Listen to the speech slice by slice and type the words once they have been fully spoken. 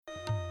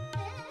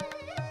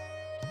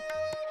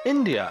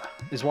India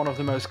is one of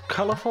the most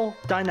colourful,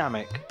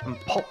 dynamic, and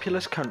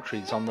populous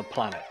countries on the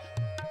planet.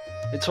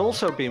 It's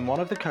also been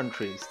one of the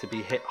countries to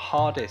be hit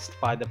hardest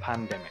by the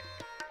pandemic.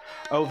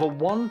 Over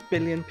 1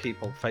 billion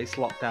people face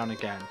lockdown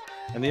again,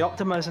 and the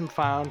optimism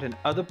found in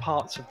other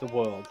parts of the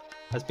world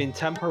has been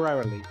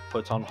temporarily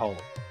put on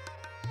hold.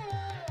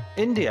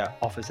 India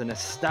offers an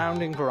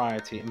astounding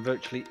variety in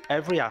virtually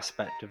every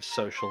aspect of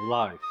social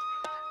life.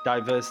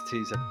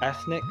 Diversities of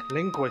ethnic,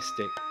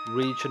 linguistic,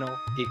 regional,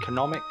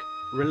 economic,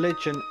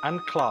 religion, and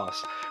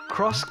class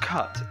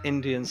cross-cut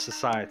Indian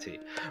society,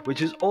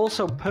 which is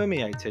also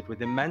permeated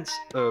with immense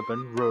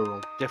urban-rural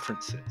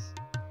differences.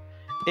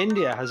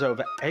 India has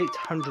over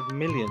 800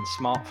 million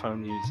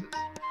smartphone users,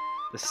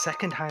 the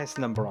second highest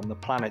number on the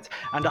planet,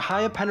 and a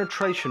higher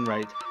penetration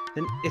rate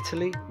than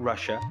Italy,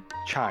 Russia,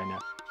 China,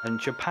 and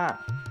Japan.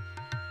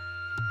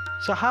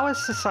 So, how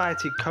has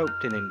society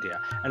coped in India,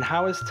 and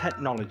how has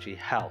technology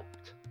helped?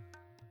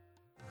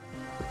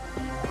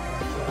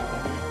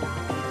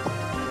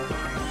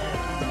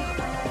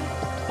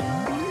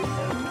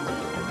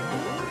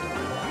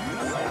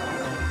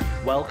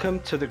 Welcome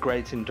to The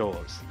Great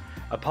Indoors,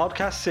 a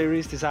podcast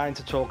series designed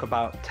to talk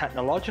about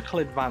technological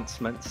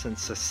advancements and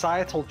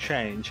societal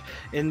change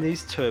in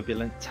these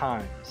turbulent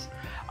times.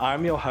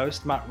 I'm your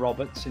host, Matt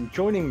Roberts, and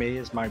joining me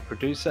is my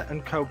producer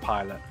and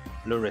co-pilot,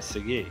 Larissa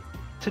Yee.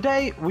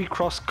 Today, we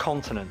cross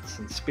continents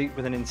and speak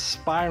with an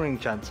inspiring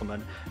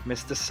gentleman,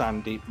 Mr.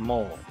 Sandeep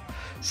Mall.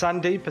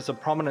 Sandeep is a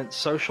prominent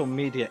social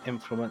media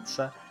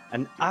influencer,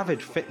 an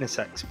avid fitness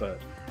expert,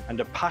 and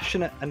a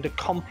passionate and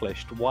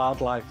accomplished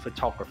wildlife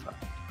photographer.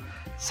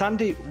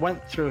 Sandeep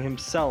went through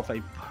himself a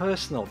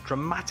personal,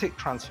 dramatic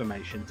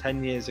transformation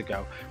 10 years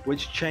ago,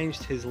 which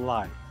changed his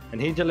life.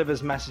 And he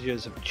delivers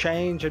messages of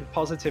change and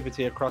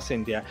positivity across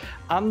India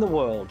and the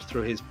world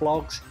through his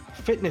blogs,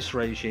 fitness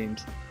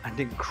regimes, and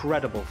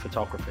incredible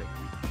photography.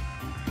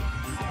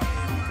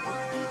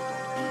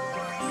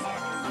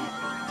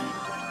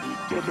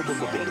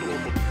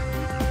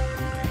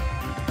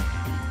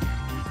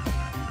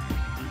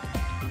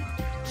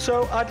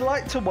 So I'd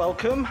like to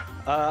welcome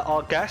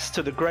our guest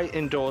to The Great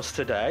Indoors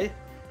today.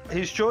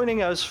 He's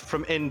joining us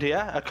from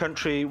India, a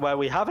country where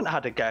we haven't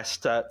had a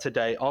guest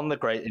today on The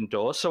Great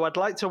Indoors. So I'd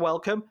like to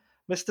welcome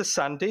Mr.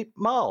 Sandeep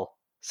Mal.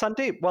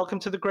 Sandeep, welcome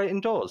to The Great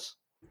Indoors.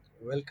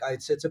 Well,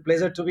 it's a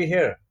pleasure to be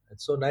here.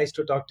 It's so nice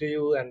to talk to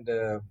you and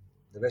the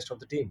rest of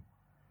the team.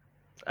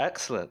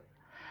 Excellent.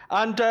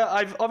 And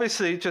I've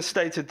obviously just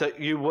stated that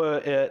you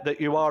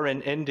are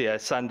in India,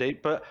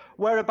 Sandeep. But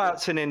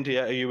whereabouts in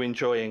India are you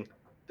enjoying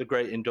The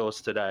Great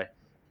Indoors today?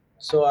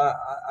 So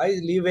I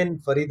live in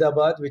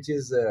Faridabad, which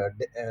is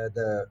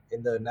the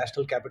in the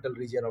national capital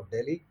region of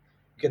Delhi.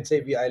 You can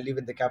say I live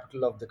in the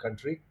capital of the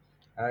country,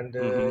 and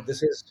Mm-hmm.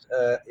 this is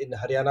in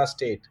Haryana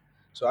state.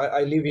 So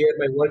I live here.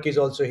 My work is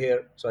also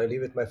here. So I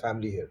live with my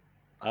family here.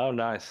 Oh,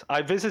 nice.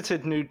 I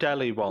visited New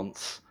Delhi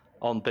once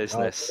on Uh,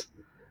 business.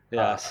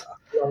 Yes,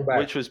 Long back.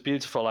 which was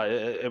beautiful.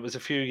 It was a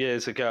few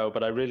years ago,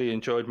 but I really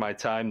enjoyed my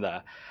time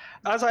there.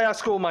 As I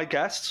ask all my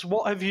guests,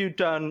 what have you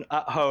done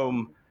at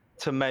home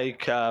to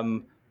make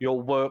your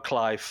work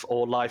life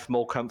or life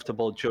more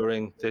comfortable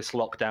during this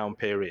lockdown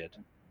period?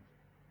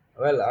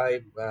 Well,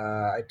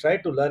 I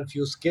tried to learn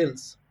few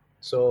skills.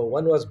 So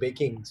one was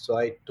baking. So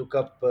I took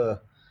up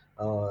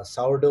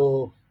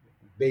sourdough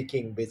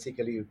baking,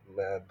 basically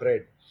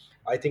bread.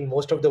 I think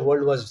most of the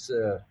world was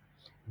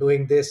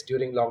doing this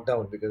during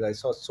lockdown because I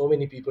saw so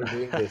many people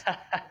doing this.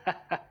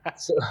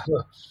 So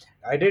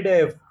I did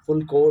a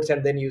full course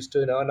and then used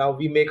to, now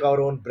we make our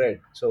own bread.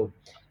 So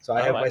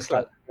I Oh, have my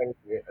excellent. startup.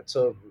 And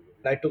so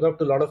I took up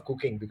to a lot of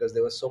cooking because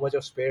there was so much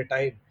of spare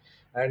time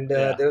and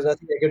Yeah, there was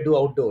nothing I could do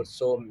outdoors.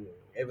 So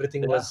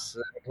everything yeah, was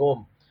at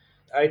home.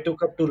 I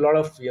took up to a lot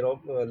of,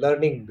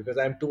 learning because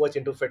I'm too much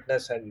into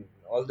fitness and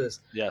all this.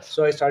 yes.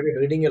 So I started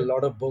reading a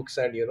lot of books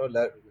and,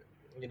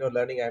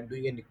 learning. I'm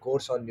doing a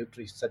course on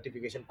nutrition,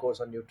 certification course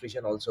on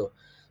nutrition also.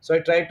 So I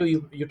try to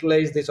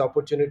utilize this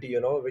opportunity,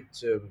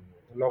 which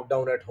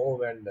lockdown at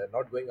home and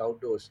not going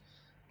outdoors.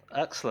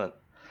 Excellent.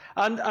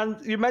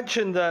 And you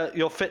mentioned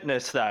your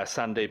fitness there,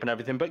 Sandeep, and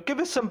everything, but give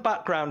us some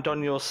background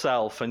on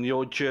yourself and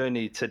your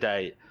journey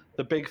today,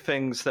 the big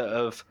things that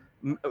have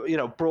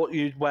brought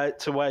you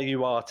to where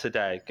you are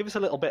today. Give us a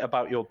little bit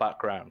about your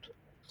background.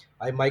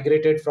 I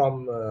migrated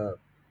from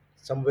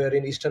somewhere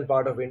in eastern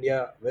part of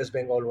India, West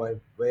Bengal,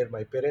 where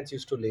my parents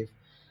used to live,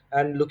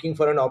 and looking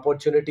for an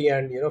opportunity.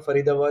 And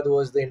Faridabad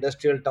was the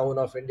industrial town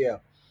of India.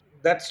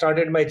 That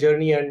started my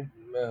journey. And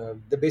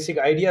the basic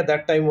idea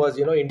that time was,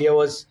 India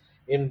was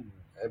in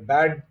a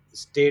bad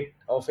state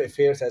of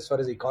affairs as far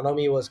as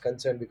economy was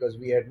concerned because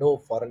we had no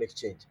foreign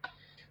exchange.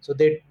 So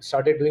they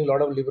started doing a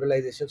lot of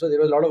liberalization. So there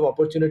was a lot of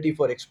opportunity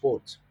for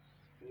exports.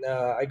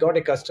 I got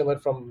a customer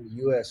from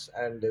US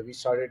and we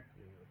started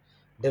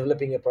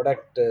developing a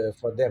product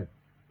for them.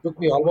 Took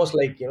me almost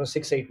like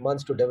 6-8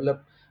 months to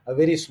develop a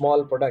very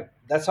small product.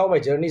 That's how my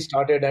journey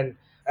started. And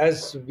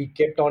as we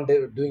kept on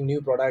doing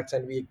new products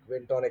and we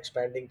went on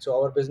expanding,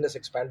 so our business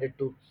expanded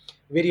to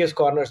various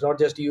corners, not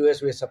just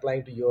US. We're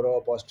supplying to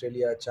Europe,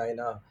 Australia,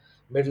 China,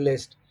 Middle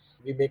East.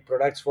 We make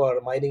products for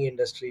mining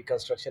industry,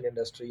 construction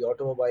industry,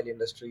 automobile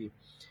industry,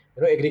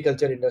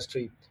 agriculture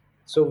industry.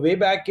 So way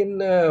back in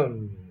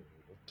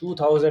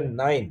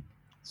 2009,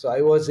 so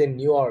I was in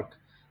New York,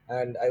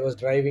 and I was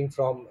driving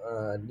from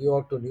New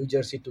York to New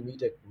Jersey to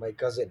meet my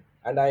cousin,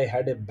 and I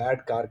had a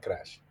bad car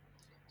crash.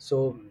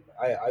 So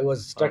I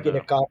was Oh stuck in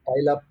a no. car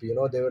pile up.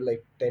 There were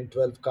like 10,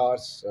 12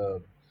 cars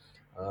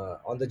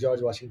on the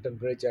George Washington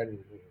Bridge,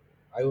 and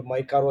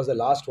my car was the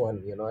last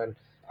one. And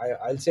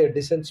I'll say a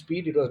decent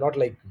speed. It was not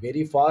like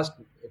very fast.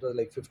 It was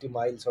like 50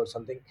 miles or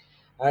something,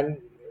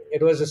 and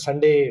it was a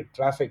Sunday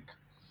traffic,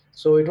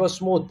 so it was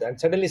smooth. And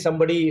suddenly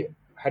somebody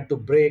had to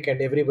brake,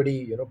 and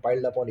everybody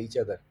piled up on each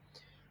other.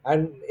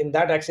 And in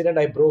that accident,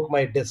 I broke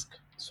my disc.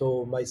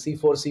 So my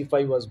C4,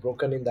 C5 was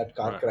broken in that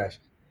car Right. crash.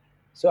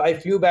 So I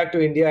flew back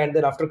to India, and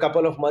then after a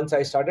couple of months,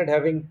 I started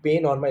having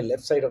pain on my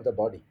left side of the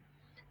body,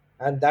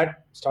 and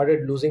that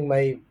started losing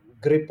my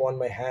grip on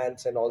my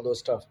hands and all those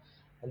stuff.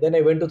 And then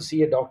I went to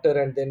see a doctor,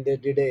 and then they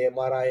did a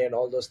MRI and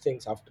all those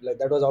things. After, like,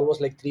 that was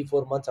almost like 3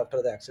 4 months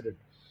after the accident,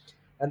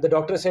 and the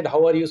doctor said,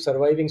 "How are you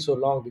surviving so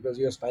long? Because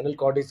your spinal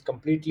cord is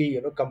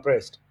completely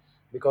compressed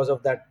because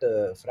of that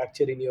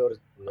fracture in your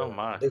Oh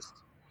my. disc.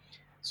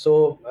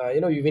 So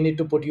we need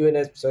to put you in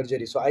a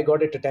surgery." So I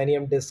got a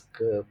titanium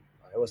disc.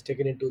 I was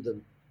taken into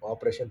the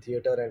operation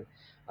theater, and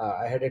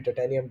I had a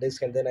titanium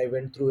disc, and then I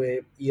went through a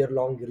year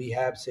long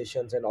rehab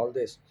sessions and all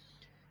this.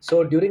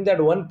 So during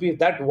that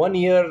 1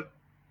 year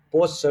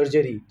post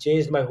surgery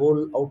changed my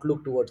whole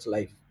outlook towards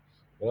life.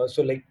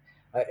 So like,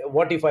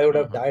 what if I would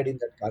have Hmm. died in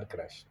that car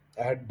crash?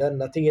 I had done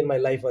nothing in my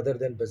life other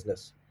than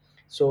business.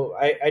 So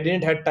I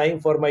didn't have time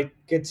for my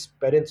kids'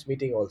 parents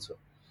meeting also.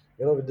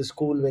 With the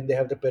school, when they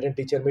have the parent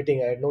teacher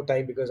meeting, I had no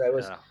time because I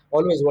was Yeah.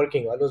 always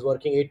working. I was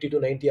working 80 to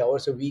 90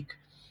 hours a week,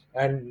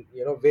 and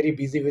very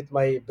busy with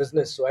my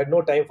business. So I had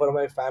no time for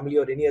my family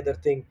or any other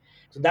thing.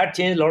 So that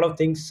changed a lot of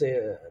things,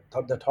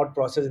 the thought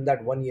process in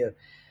that 1 year.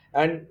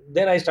 And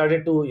then I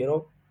started to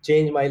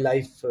change my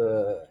life.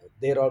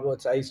 There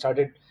onwards, I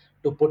started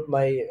to put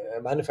my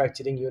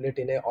manufacturing unit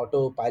in a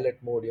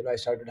autopilot mode. I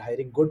started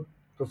hiring good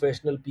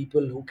professional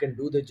people who can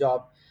do the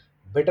job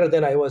better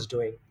than I was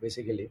doing.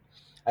 Basically,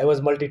 I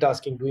was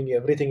multitasking, doing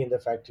everything in the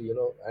factory,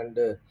 and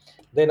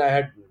then I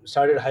had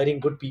started hiring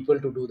good people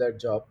to do that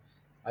job.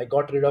 I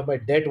got rid of my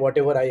debt,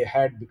 whatever I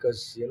had,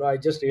 because I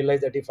just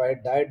realized that if I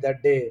had died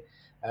that day,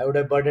 I would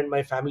have burdened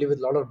my family with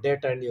a lot of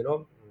debt, and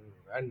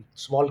and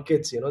small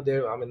kids. They,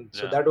 I mean,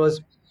 so Yeah.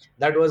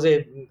 that was a.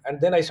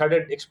 And then I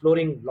started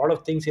exploring a lot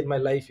of things in my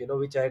life,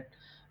 which I had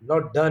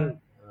not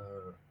done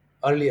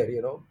earlier.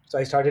 So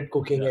I started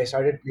cooking. Yeah. I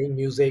started playing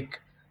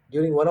music.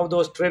 During one of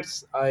those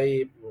trips,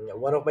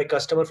 one of my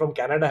customer from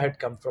Canada had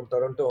come from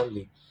Toronto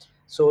only,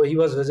 so he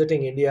was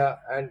visiting India,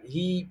 and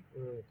he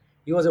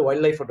was a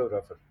wildlife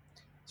photographer.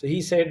 So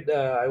he said,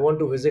 "I want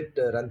to visit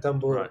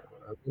Ranthambore. Right.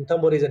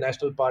 Ranthambore is a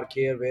national park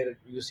here where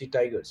you see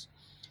tigers."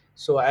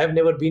 So I have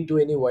never been to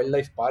any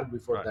wildlife park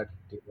before Right.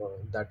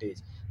 that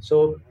age.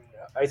 So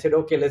I said,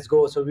 "Okay, let's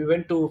go." So we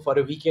went to for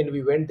a weekend.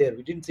 We went there.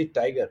 We didn't see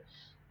tiger,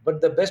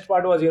 but the best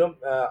part was,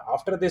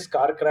 after this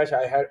car crash,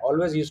 I had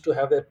always used to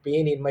have a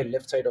pain in my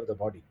left side of the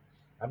body.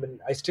 I mean,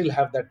 I still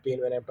have that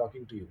pain when I'm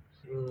talking to you.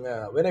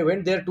 When I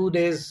went there 2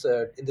 days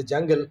in the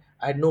jungle,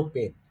 I had no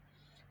pain.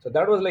 So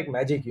that was like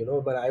magic.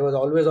 But I was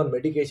always on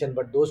medication,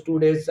 but those 2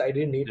 days I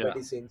didn't need Yeah.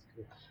 medicines.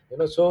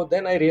 So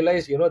then I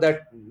realized, that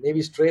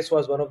maybe stress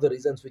was one of the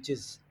reasons which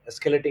is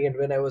escalating. And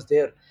when I was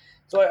there,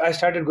 so I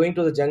started going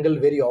to the jungle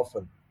very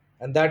often,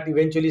 and that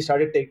eventually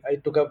I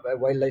took up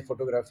wildlife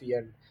photography,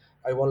 and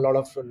I won a lot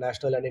of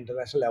national and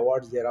international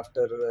awards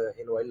thereafter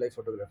in wildlife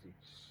photography.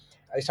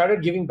 I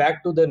started giving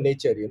back to the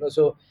nature.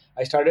 So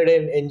I started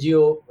an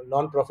NGO,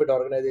 non-profit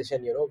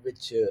organization,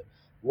 which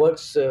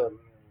works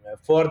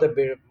for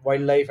the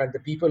wildlife and the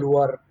people who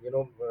are,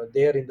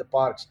 there in the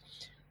parks.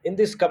 In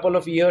this couple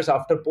of years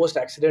after post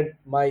accident,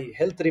 my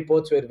health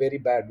reports were very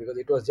bad because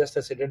it was just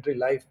a sedentary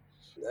life.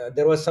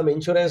 There was some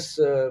insurance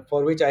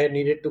for which I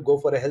needed to go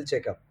for a health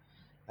checkup.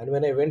 And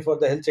when I went for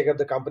the health checkup,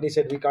 the company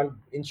said, "We can't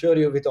insure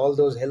you with all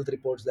those health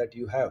reports that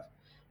you have."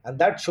 And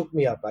that shook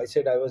me up. I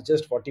said, I was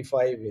just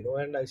 45,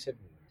 and I said,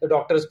 the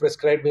doctors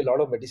prescribed me a lot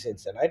of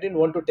medicines, and I didn't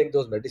want to take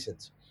those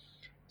medicines.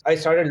 I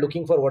started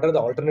looking for what are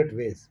the alternate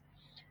ways,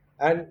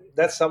 and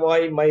that's how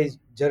my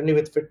journey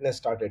with fitness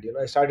started.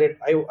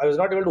 I was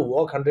not able to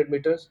walk 100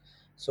 meters,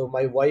 so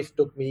my wife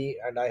took me,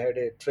 and I had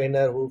a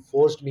trainer who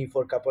forced me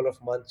for a couple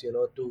of months,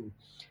 to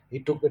he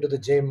took me to the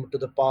gym, to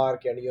the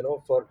park, and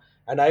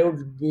and I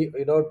would be,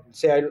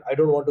 say, I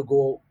don't want to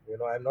go,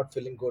 I'm not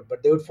feeling good,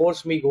 but they would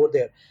force me go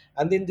there.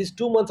 And in these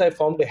 2 months I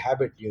formed a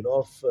habit,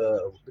 of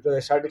because I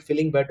started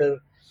feeling better,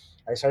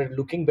 I started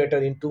looking better.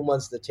 In 2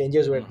 months the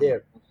changes were Hmm.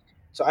 there.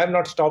 So I have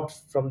not stopped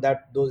from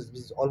that,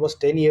 those almost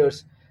 10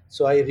 years.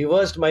 So I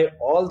reversed my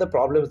all the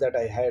problems that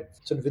I had.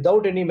 So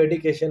without any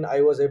medication,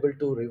 I was able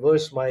to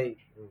reverse my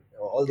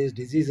all these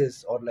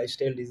diseases or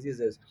lifestyle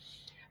diseases.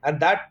 And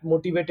that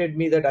motivated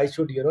me that I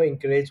should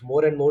encourage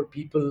more and more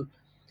people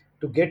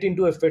to get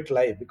into a fit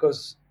life,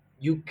 because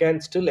you can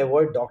still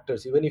avoid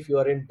doctors. Even if you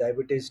are in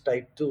diabetes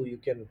type 2, you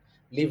can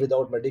live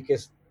without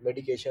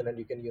medication, and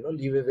you can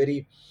live a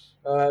very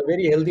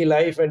healthy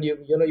life, and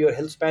your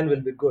health span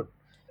will be good.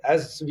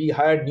 As we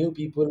hired new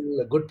people,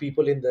 good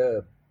people in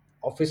the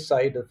office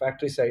side, the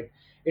factory side,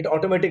 it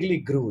automatically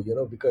grew,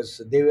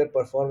 because they were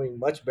performing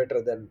much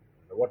better than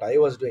what I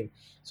was doing.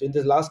 So in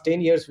the last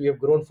 10 years, we have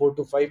grown 4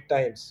 to 5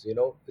 times,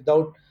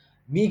 without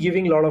me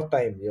giving a lot of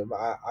time.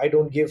 I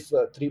don't give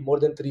three more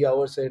than 3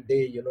 hours a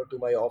day, to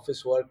my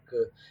office work.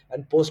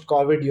 And post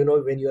COVID,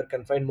 when you are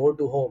confined more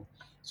to home,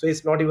 so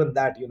it's not even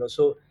that,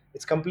 so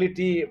it's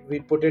completely, we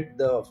put it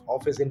the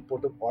office in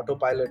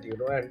autopilot,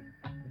 and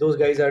those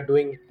guys are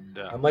doing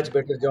Yeah. a much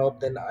better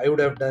job than I would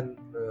have done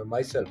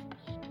myself.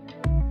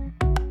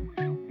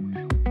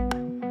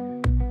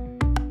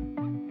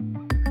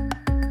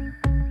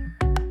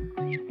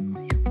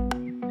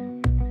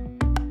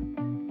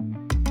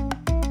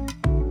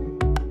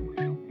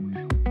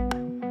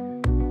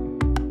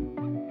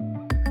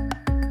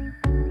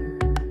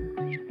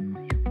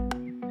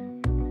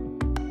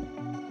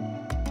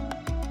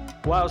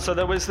 Wow, so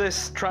there was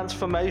this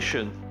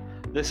transformation,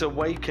 this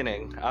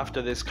awakening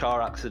after this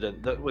car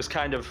accident that was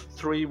kind of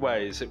three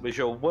ways. It was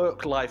your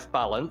work-life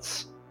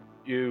balance.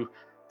 You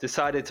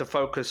decided to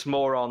focus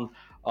more on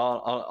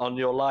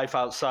your life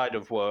outside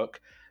of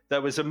work.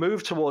 There was a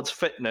move towards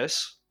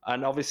fitness,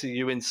 and obviously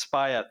you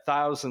inspire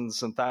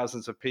thousands and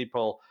thousands of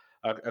people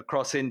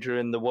across India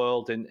and the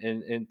world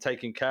in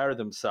taking care of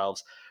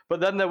themselves.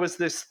 But then there was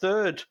this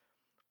third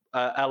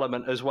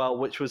element as well,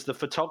 which was the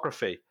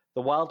photography,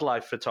 the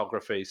wildlife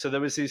photography. So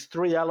there was these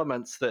three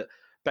elements that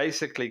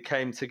basically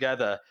came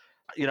together,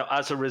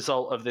 as a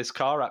result of this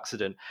car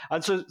accident.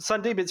 And so,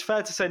 Sandeep, it's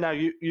fair to say now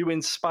you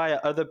inspire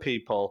other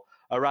people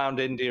around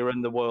India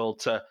and the world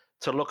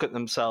to look at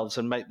themselves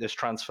and make this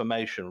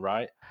transformation,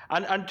 right?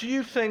 And do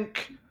you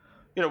think,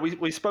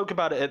 we spoke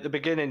about it at the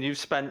beginning. You've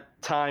spent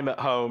time at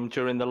home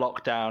during the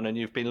lockdown, and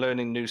you've been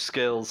learning new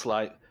skills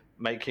like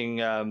making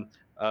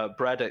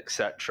bread,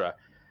 etc.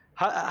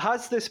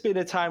 Has this been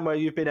a time where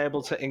you've been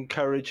able to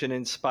encourage and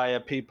inspire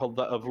people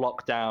that have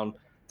locked down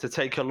to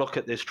take a look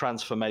at this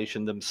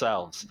transformation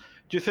themselves?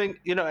 Do you think,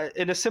 in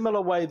a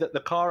similar way that the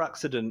car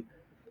accident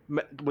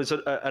was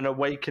an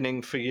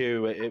awakening for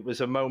you, it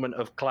was a moment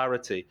of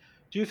clarity?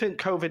 Do you think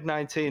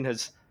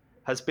COVID-19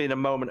 has been a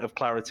moment of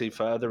clarity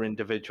for other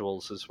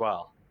individuals as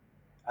well?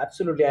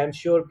 Absolutely, I'm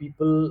sure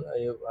people,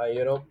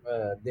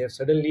 they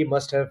suddenly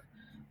must have,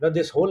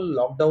 this whole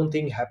lockdown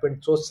thing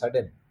happened so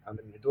sudden. I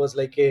mean, it was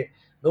like a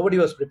nobody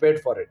was prepared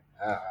for it.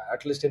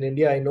 At least in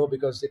India, I know,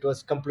 because it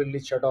was completely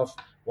shut off.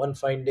 One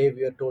fine day,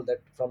 we are told that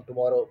from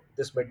tomorrow,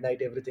 this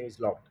midnight, everything is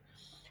locked.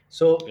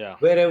 So Yeah,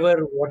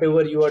 wherever,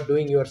 whatever you are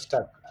doing, you are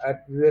stuck.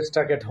 We were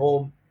stuck at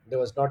home. There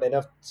was not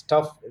enough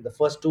stuff in the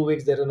first 2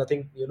 weeks. There was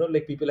nothing,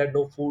 like people had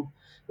no food,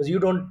 because you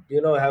don't,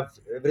 have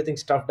everything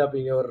stuffed up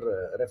in your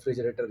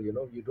refrigerator.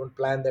 You don't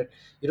plan that.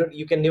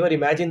 You can never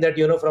imagine that,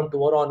 from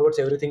tomorrow onwards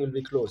everything will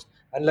be closed.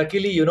 And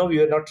luckily, we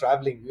were not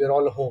traveling. We were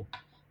all home.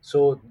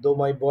 So though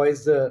my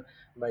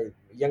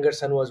younger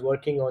son was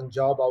working on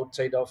job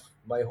outside of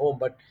my home,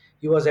 but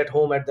he was at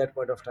home at that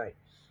point of time.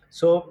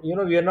 So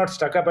we are not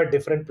stuck up at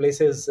different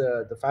places.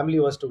 The family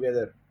was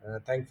together,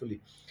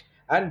 thankfully.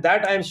 And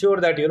that, I'm sure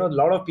that a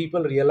lot of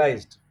people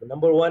realized,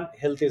 number one,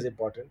 health is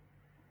important.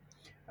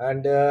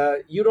 And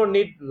you don't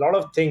need a lot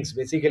of things,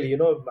 basically.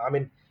 I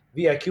mean,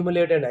 we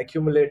accumulate and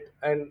accumulate,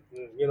 and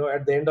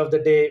at the end of the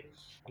day,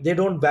 they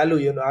don't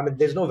value, I mean,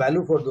 there's no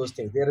value for those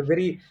things. They are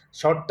very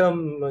short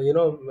term,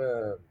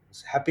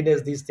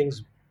 happiness these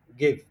things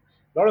give.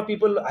 A lot of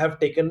people have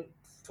taken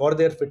for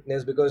their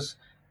fitness, because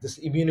this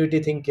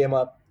immunity thing came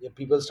up.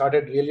 People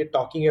started really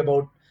talking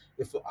about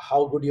if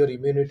how good your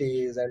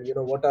immunity is, and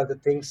what are the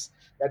things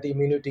that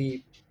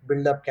immunity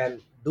buildup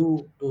can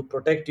do to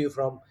protect you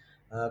from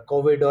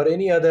COVID or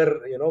any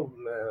other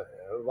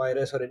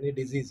virus or any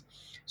disease.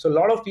 So a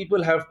lot of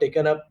people have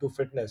taken up to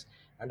fitness,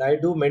 and I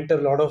do mentor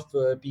a lot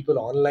of people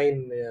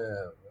online,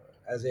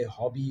 as a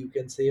hobby, you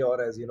can say,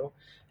 or as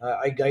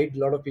I guide a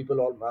lot of people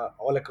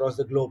all across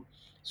the globe.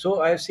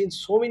 So I have seen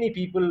so many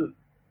people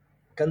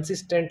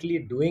consistently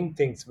doing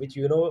things which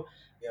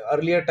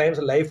earlier times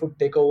life would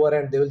take over,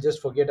 and they will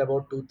just forget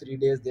about 2 3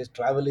 days. There's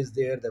travel is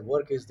there, the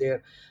work is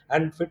there,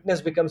 and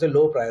fitness becomes a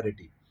low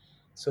priority.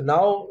 So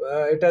now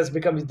it has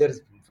become,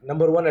 there's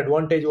number one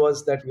advantage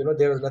was that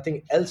there was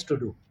nothing else to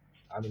do.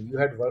 I mean, you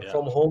had work yeah,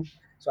 from home,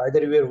 so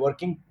either you were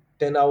working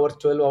 10 hours,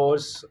 12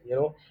 hours,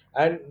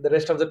 and the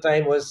rest of the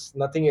time was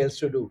nothing else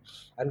to do.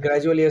 And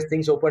gradually, as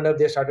things opened up,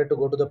 they started to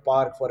go to the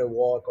park for a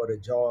walk or a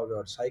jog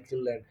or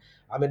cycle. And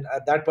I mean,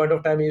 at that point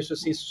of time, I used to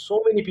see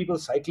so many people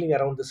cycling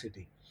around the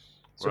city.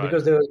 So right.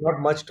 because there was not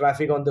much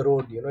traffic on the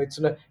road, it's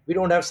not, we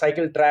don't have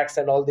cycle tracks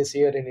and all this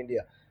here in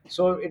India.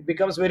 So it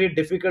becomes very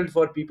difficult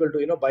for people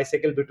to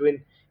bicycle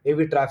between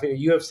heavy traffic.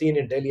 You have seen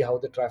in Delhi how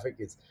the traffic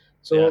is.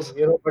 So Yes.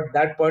 but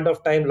that point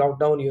of time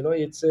lockdown,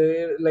 it's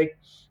like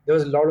there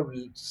was a lot of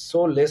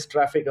so less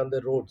traffic on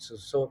the roads.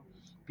 So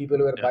people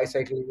were Yeah.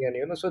 bicycling,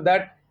 and so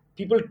that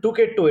people took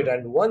it to it,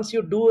 and once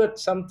you do it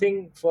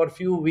something for a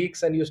few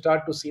weeks and you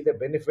start to see the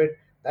benefit,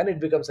 then it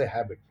becomes a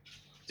habit.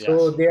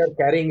 So Yes. they are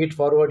carrying it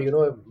forward,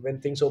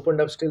 when things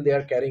opened up, still they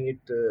are carrying it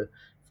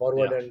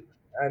forward,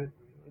 Yeah. and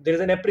there is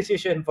an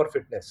appreciation for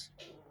fitness.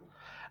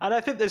 And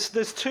I think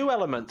there's two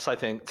elements I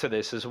think to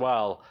this as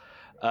well,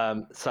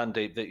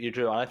 Sandeep, that you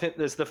drew on. I think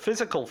there's the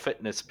physical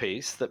fitness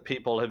piece that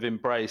people have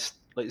embraced.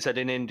 Like you said,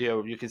 in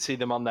India, you can see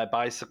them on their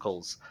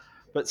bicycles.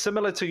 But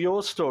similar to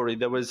your story,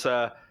 there was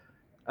a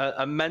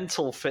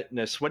mental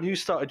fitness when you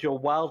started your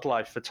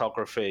wildlife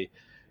photography.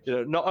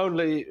 Not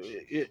only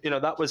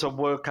that was a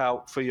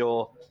workout for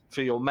your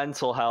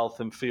mental health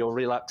and for your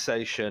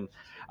relaxation.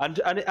 And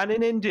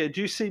in India,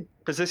 do you see,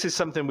 because this is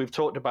something we've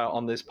talked about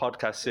on this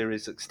podcast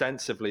series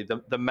extensively,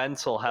 the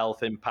mental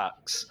health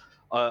impacts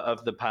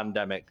of the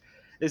pandemic.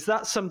 Is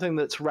that something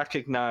that's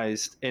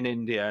recognized in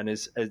India,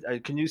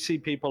 and can you see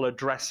people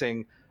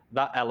addressing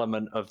that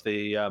element of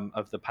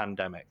the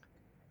pandemic?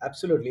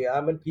 Absolutely.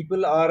 I mean,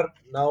 people are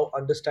now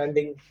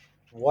understanding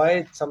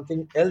why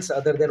something else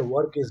other than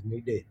work is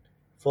needed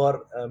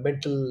for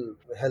mental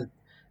health.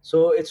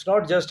 So it's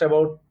not just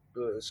about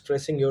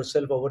stressing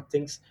yourself over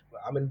things.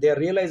 I mean, they are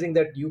realizing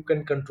that you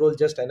can control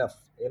just enough.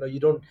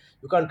 You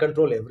can't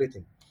control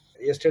everything.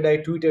 Yesterday I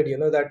tweeted,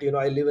 that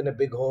I live in a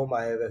big home,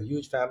 I have a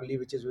huge family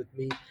which is with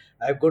me,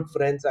 I have good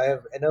friends, I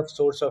have enough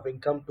source of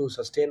income to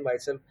sustain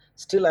myself.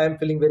 Still I am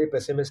feeling very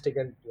pessimistic,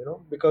 and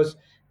because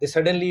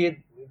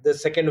suddenly the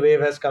second wave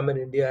has come in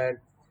India, and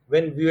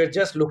when we were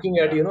just looking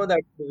at, Yeah,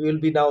 that we will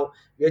be now,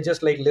 we are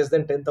just like less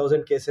than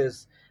 10,000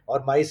 cases,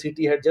 or my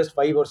city had just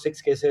 5 or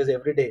 6 cases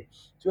every day.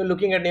 So we're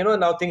looking at,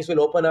 now things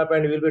will open up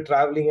and we'll be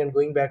traveling and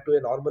going back to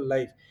a normal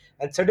life.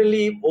 And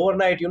suddenly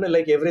overnight,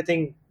 like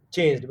everything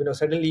changed.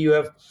 Suddenly you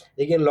have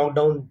again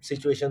lockdown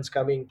situations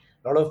coming.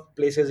 A lot of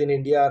places in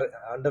India are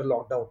under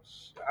lockdown.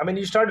 I mean,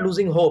 you start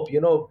losing hope.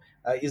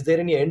 Is there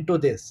any end to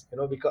this?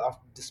 Because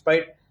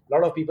despite a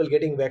lot of people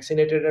getting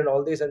vaccinated and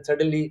all this, and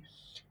suddenly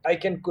I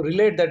can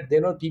relate that,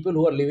 people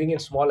who are living in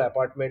small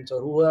apartments,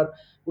 or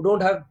who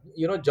don't have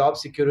job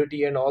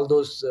security and all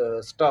those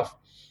stuff,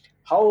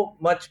 how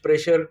much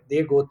pressure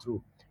they go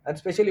through. And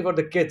especially for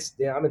the kids,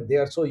 they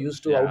are so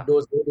used to yeah,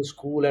 outdoors, go to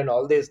school and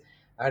all this.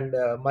 And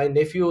my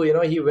nephew,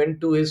 he went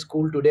to his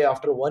school today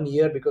after 1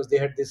 year, because they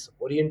had this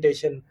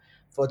orientation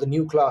for the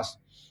new class,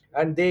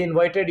 and they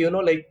invited,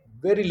 like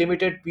very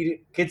limited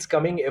kids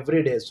coming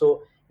every day.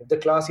 So if the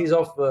class is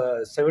of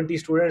 70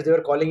 students, they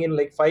were calling in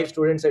like 5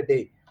 students a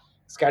day,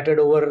 scattered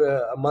over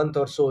a month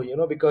or so,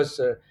 because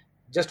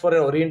just for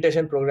an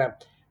orientation program.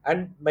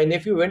 And my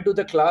nephew went to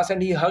the class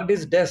and he hugged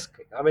his desk.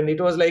 I mean, it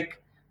was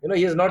like,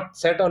 he has not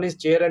sat on his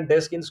chair and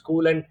desk in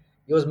school, and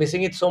he was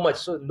missing it so much.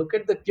 So look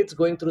at the kids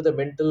going through the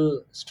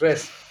mental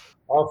stress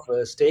of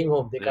staying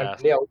home. They can't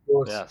yes, play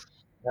outdoors, yes,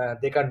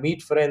 they can't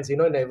meet friends,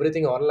 and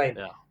everything online.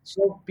 yeah,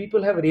 So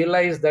people have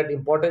realized that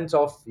importance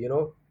of,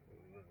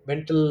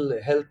 mental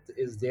health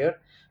is there,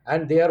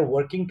 and they are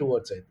working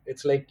towards it.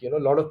 It's like, a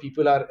lot of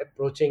people are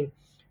approaching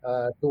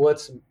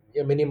towards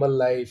a minimal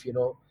life,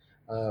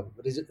 I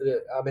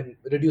mean,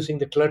 reducing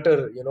the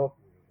clutter.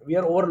 We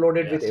are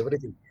overloaded with yes,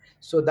 everything.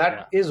 So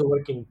that yeah, is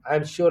working.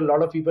 I'm sure a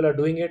lot of people are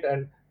doing it,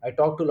 and I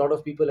talk to a lot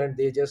of people, and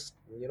they just,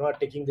 are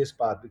taking this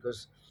path,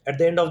 because at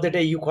the end of the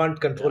day, you can't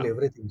control yeah.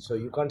 everything, so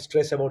you can't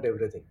stress about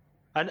everything.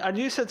 And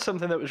you said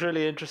something that was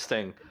really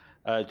interesting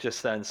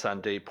just then,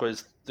 Sandeep,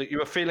 was that you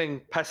were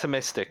feeling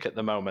pessimistic at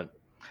the moment.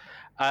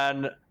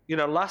 And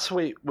last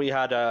week we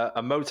had a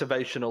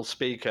motivational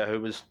speaker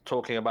who was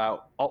talking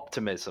about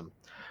optimism.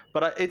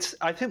 But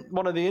I think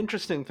one of the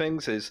interesting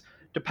things is,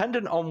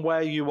 dependent on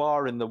where you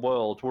are in the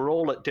world, we're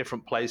all at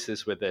different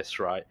places with this,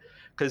 right?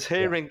 Because Yeah.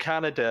 here in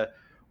Canada,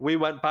 we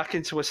went back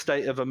into a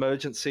state of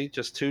emergency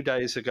just 2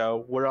 days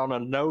ago. We're on a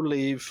no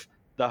leave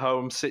the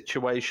home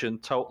situation,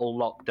 total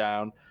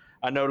lockdown.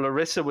 I know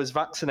Larissa was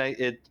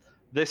vaccinated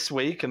this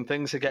week, and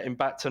things are getting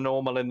back to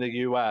normal in the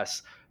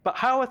US. But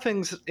how are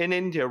things in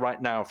India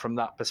right now from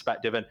that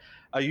perspective? And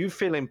are you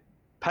feeling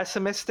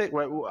pessimistic?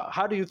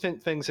 How do you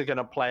think things are going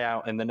to play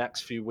out in the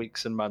next few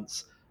weeks and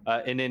months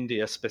in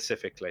India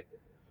specifically?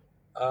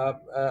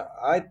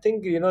 I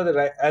think,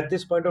 that at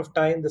this point of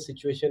time the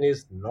situation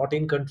is not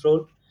in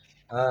control,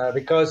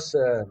 because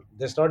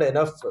there's not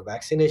enough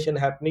vaccination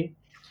happening.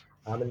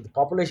 I mean, the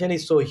population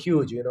is so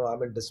huge. I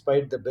mean,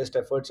 despite the best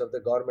efforts of the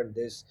government,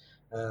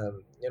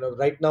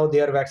 right now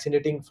they are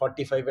vaccinating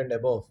 45 and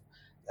above,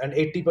 and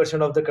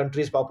 80% of the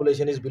country's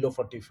population is below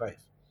 45.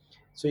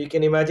 So you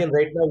can imagine,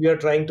 right now we are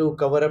trying to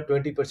cover up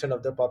 20%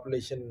 of the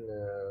population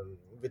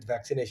with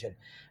vaccination,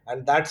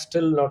 and that's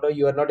still not,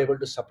 you are not able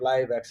to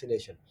supply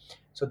vaccination.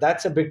 So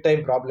that's a big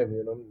time problem,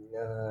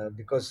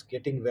 because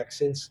getting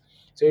vaccines,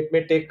 so it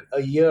may take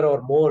a year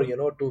or more,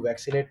 to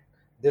vaccinate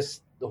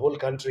the whole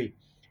country.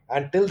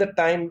 Until the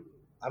time,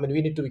 I mean,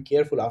 we need to be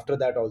careful after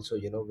that also,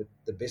 with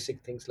the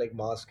basic things like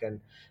mask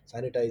and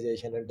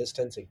sanitization and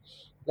distancing.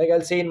 Like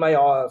I'll say, in my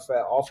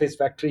office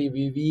factory,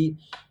 we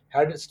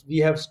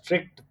have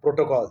strict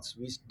protocols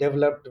we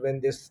developed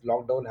when this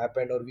lockdown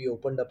happened, or we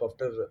opened up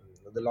after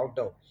the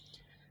lockdown.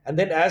 And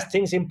then as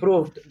things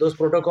improved, those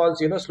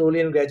protocols,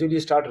 slowly and gradually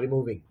start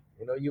removing.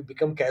 You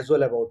become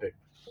casual about it.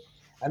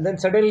 And then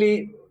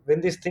suddenly,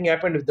 when this thing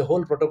happened, the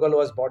whole protocol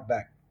was brought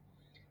back.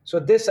 So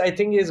this, I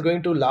think, is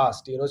going to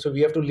last. So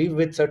we have to live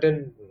with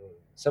certain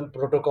some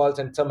protocols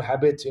and some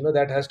habits,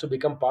 that has to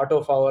become part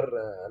of our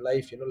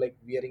life, like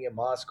wearing a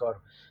mask,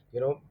 or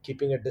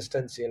keeping a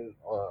distance in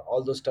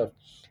all those stuff.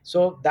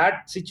 So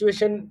that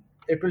situation,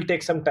 it will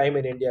take some time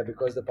in India,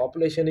 because the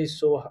population is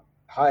so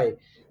high,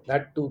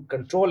 that to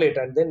control it.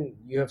 And then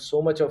you have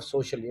so much of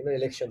social,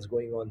 elections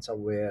going on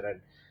somewhere.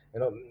 And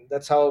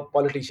that's how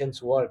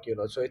politicians work.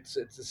 So it's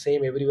the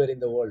same everywhere in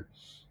the world.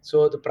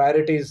 So the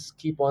priorities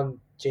keep on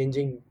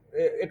changing.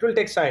 It will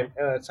take time,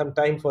 some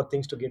time for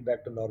things to get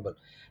back to normal.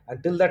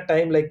 Until that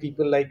time, like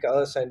people like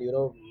us, and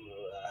the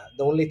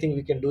only thing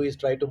we can do is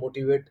try to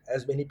motivate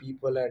as many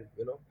people, and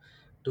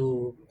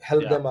to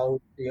help Yeah. them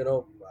out,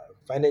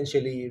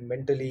 financially,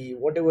 mentally,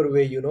 whatever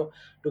way,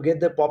 to get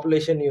the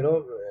population,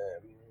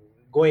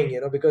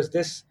 going, because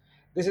this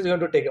is going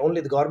to take,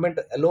 only the government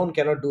alone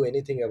cannot do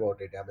anything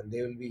about it. I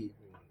mean,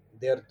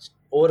 they are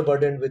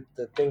overburdened with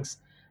the things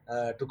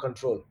to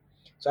control.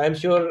 So I'm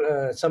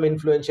sure some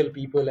influential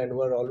people, and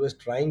who are always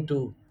trying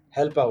to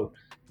help out,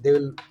 they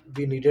will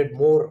be needed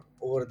more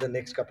over the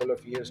next couple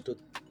of years to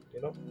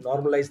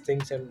normalize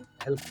things and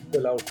help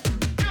people out.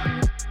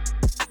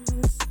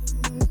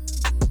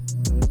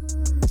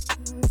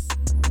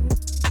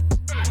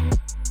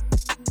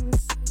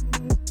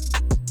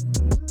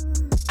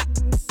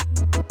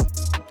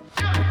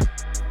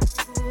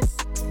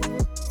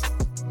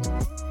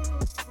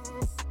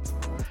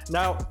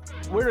 Now,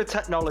 we're a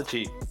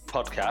technology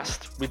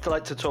podcast. We'd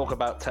like to talk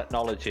about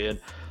technology, and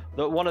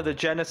one of the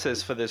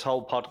genesis for this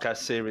whole podcast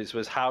series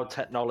was how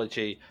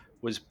technology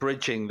was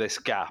bridging this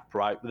gap,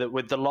 right?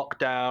 With the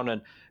lockdown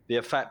and the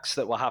effects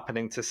that were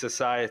happening to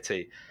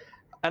society.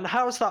 And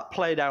how's that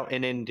played out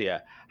in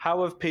India?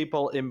 How have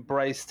people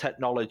embraced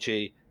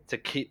technology to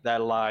keep their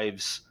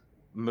lives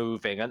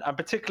moving? And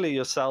particularly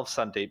yourself,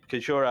 Sandeep,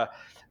 because you're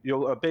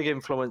a big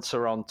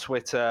influencer on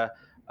Twitter.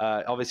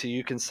 Obviously,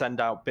 you can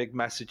send out big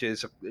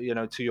messages,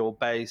 to your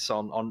base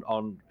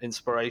on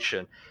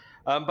inspiration.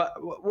 But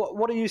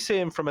what are you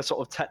seeing from a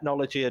sort of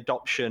technology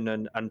adoption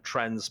and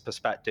trends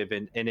perspective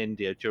in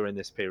India during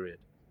this period?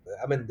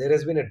 I mean, there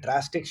has been a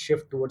drastic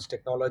shift towards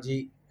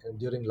technology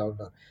during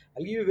lockdown.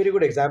 I'll give you a very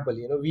good example.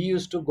 We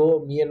used to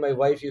go, me and my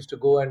wife used to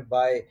go and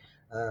buy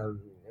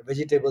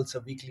vegetables a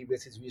weekly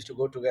basis. We used to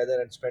go together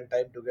and spend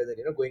time together,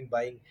 going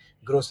buying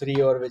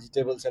grocery or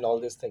vegetables and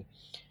all this thing.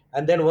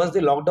 And then once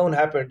the lockdown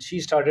happened, she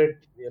started,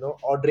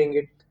 ordering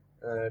it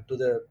to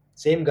the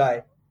same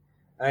guy,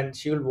 and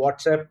she will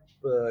WhatsApp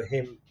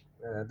him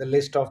the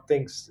list of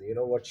things,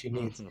 what she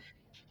needs,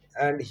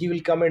 and he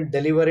will come and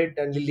deliver it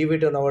and leave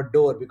it on our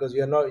door, because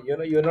you're not,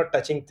 you're not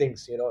touching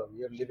things,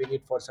 you're leaving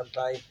it for some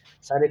time,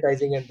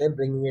 sanitizing, and then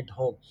bringing it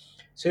home.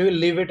 So he will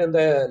leave it in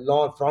the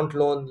lawn, front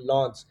lawn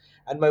lawns,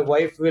 and my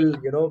wife will,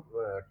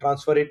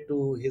 transfer it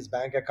to his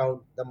bank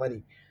account, the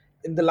money.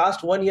 In the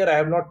last 1 year, I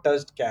have not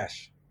touched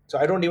cash. So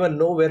I don't even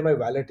know where my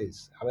wallet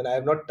is. I mean, I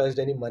have not touched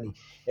any money.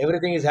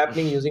 Everything is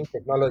happening using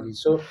technology.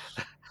 So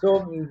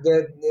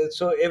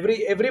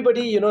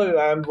everybody,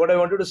 what I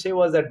wanted to say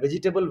was that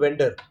vegetable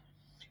vendor,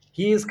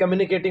 he is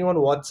communicating on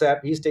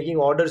WhatsApp, he's taking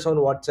orders on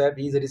WhatsApp,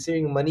 he's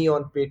receiving money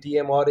on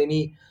Paytm or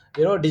any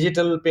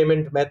digital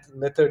payment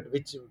method,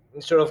 which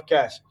instead of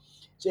cash.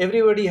 So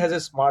everybody has a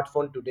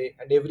smartphone today,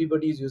 and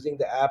everybody is using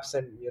the apps,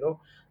 and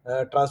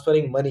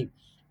transferring money.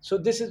 So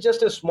this is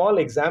just a small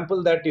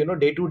example that,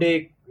 day to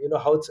day,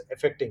 how it's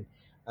affecting.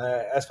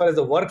 As far as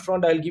the work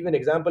front, I'll give you an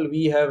example.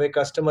 We have a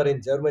customer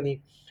in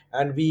Germany,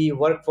 and we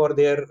work for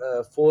their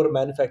four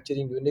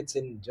manufacturing units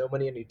in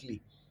Germany and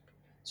Italy.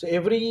 So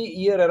every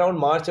year around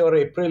March or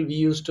April,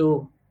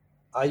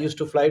 I used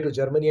to fly to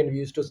Germany, and we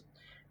used to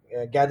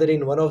gather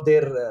in one of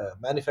their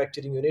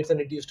manufacturing units, and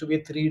it used to be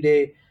a 3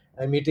 day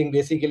meeting.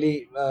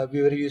 Basically,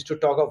 we were used to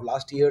talk of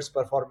last year's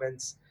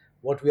performance,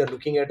 what we are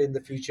looking at in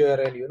the future,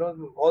 and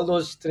all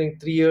those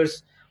things. 3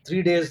 years,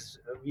 3 days,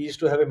 we used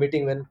to have a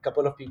meeting when a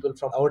couple of people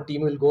from our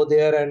team will go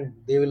there, and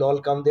they will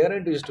all come there,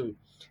 and it used to be.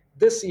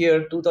 This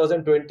year,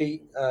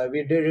 2020,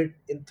 we did it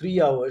in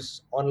 3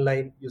 hours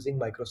online using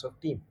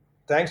Microsoft Team.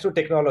 Thanks to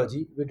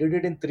technology, we did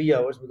it in 3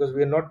 hours, because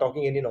we are not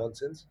talking any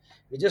nonsense.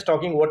 We're just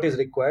talking what is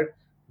required.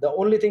 The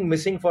only thing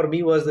missing for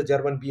me was the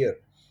German beer.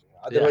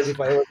 Otherwise, Yes. if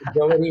I was in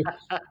Germany,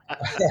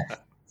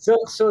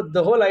 so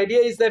the whole idea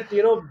is that,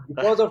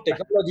 because of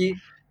technology,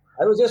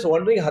 I was just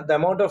wondering how the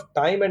amount of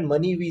time and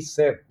money we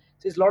saved.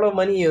 So it's a lot of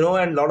money, and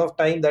a lot of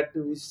time that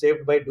we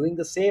saved by doing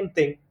the same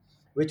thing,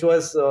 which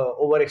was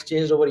over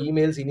exchanged over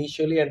emails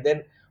initially, and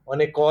then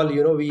on a call,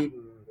 we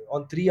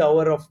on 3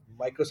 hour of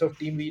Microsoft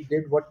Team, we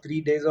did what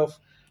 3 days of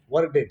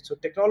work did. So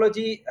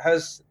technology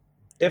has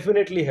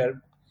definitely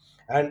helped,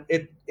 and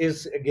it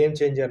is a game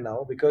changer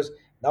now, because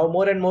now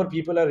more and more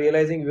people are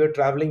realizing we are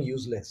traveling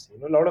useless.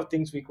 A lot of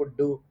things we could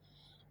do,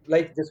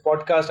 like this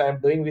podcast I am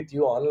doing with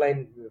you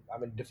online. I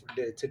mean,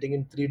 sitting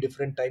in three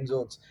different time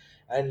zones,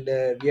 and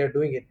we are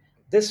doing it.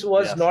 This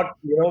was Yes. not,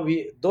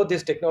 we, though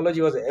this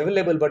technology was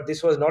available, but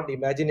this was not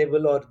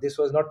imaginable, or this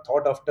was not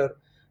thought after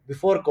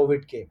before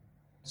COVID came.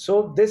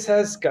 So this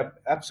has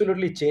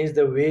absolutely changed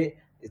the way.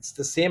 It's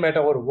the same at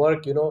our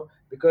work,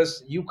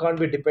 because you can't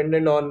be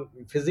dependent on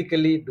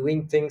physically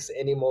doing things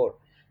anymore.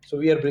 So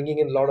we are bringing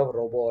in a lot of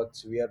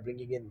robots, we are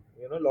bringing in,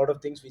 a lot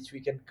of things which we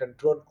can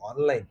control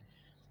online.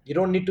 You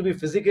don't need to be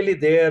physically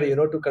there,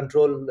 to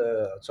control.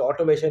 So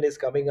automation is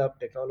coming up,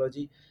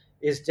 technology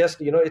is just,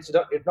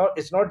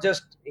 it's not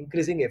just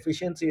increasing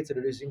efficiency, it's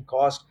reducing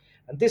cost.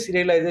 And this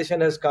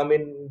realization has come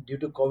in due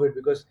to COVID,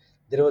 because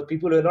there were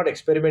people who were not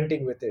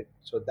experimenting with it.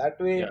 So that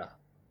way, Yeah.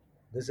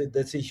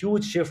 that's a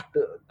huge shift.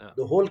 Yeah.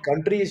 The whole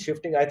country is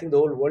shifting. I think the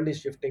whole world is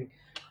shifting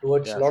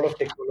towards a Yes. lot of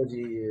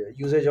technology,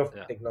 usage of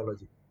Yeah.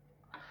 technology.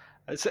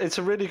 It's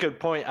a really good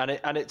point,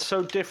 and it's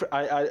so different.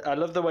 I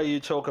love the way you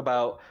talk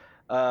about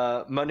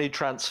money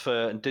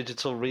transfer and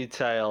digital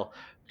retail,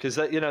 because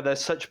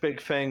there's such big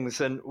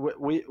things. And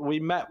we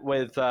met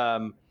with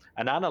an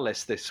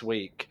analyst this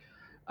week,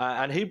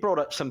 and he brought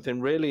up something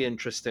really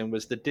interesting,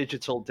 was the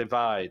digital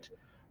divide.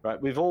 Right,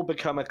 we've all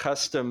become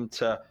accustomed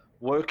to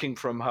working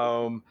from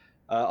home,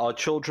 our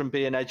children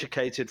being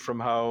educated from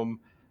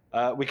home.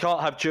 We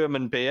can't have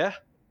German beer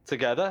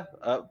together,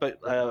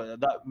 but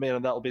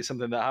that'll be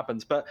something that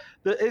happens. But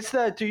is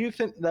there? Do you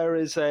think there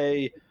is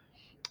a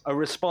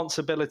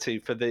responsibility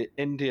for the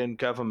Indian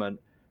government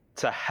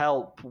to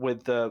help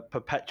with the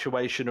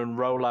perpetuation and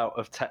rollout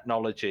of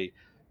technology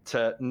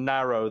to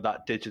narrow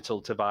that digital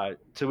divide,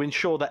 to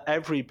ensure that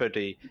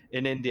everybody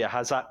in India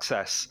has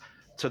access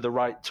to the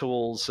right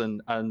tools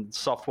and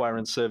software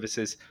and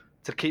services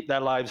to keep their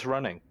lives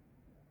running?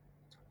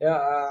 Yeah,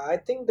 I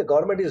think the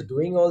government is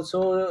doing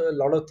also a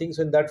lot of things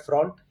in that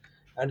front,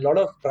 and a lot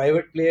of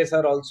private players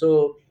are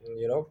also,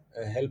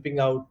 helping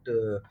out.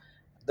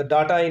 The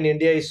data in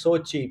India is so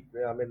cheap.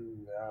 Right.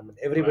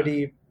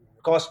 Everybody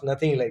cost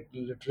nothing. Like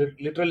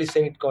literally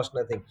saying it cost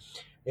nothing.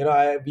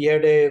 We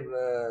had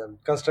a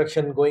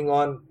construction going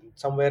on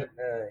somewhere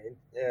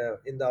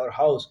in our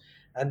house,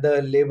 and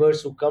the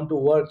laborers who come to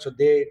work, so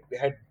they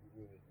had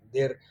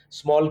their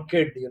small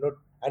kid,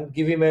 and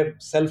give him a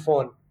cell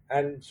phone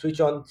and switch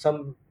on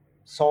some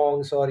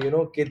songs,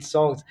 or kids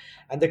songs,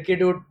 and the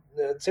kid would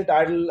sit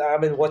idle,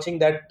 watching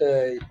that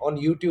on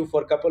YouTube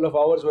for a couple of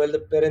hours while the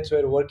parents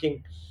were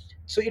working.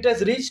 So it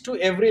has reached to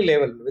every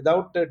level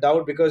without a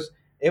doubt, because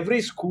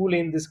every school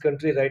in this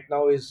country right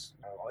now is,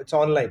 it's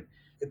online.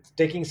 It's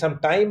taking some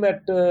time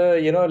at,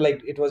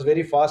 like it was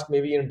very fast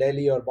maybe in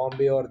Delhi or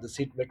Bombay or the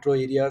seat metro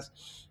areas,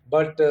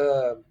 but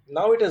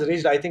now it has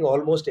reached, I think,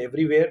 almost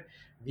everywhere.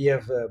 We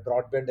have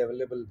broadband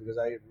available, because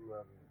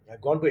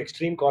I've gone to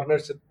extreme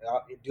corners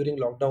during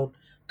lockdown.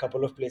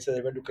 Couple of places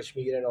I went to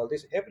Kashmir and all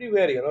this,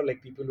 everywhere,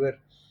 like people were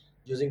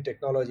using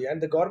technology,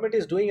 and the government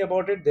is doing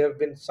about it. There have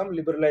been some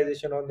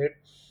liberalization on it,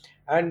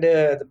 and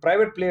the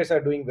private players are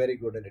doing very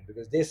good in it,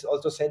 because this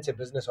also sense a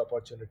business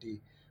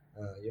opportunity.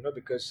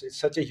 Because it's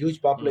such a huge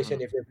Hmm.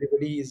 population. If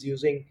everybody is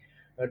using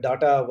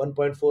data,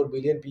 1.4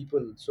 billion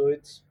people, so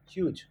it's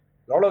huge.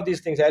 A lot of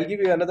these things, I'll give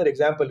you another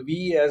example.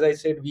 We, as I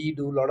said, we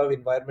do a lot of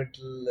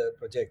environmental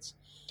projects,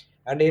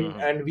 Hmm.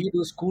 and we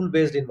do school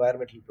based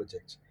environmental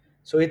projects.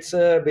 So it's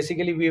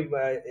basically, we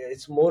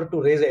it's more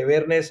to raise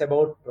awareness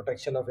about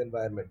protection of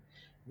environment.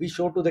 We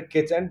show to the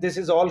kids, and this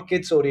is all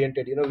kids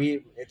oriented.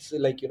 We, it's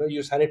like, you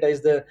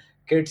sanitize the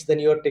kids, then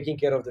you're taking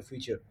care of the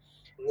future.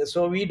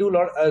 So we do a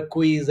lot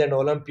quiz and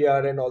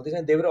Olympiad and all this,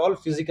 and they were all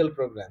physical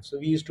programs. So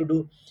we used to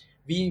do,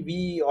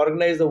 we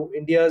organized the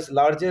India's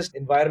largest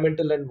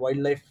environmental and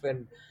wildlife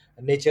and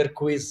nature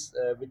quiz,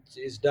 which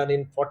is done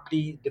in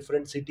 40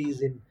 different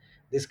cities in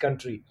this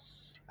country.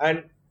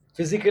 And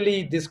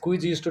physically, this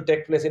quiz used to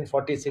take place in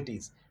 40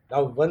 cities.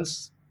 Now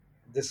once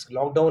this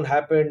lockdown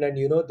happened, and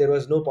there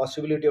was no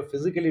possibility of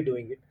physically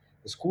doing it,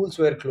 the schools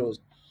were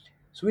closed,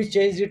 so we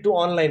changed it to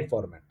online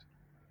format.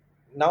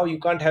 Now you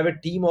can't have a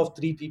team of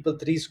three people,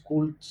 three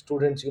school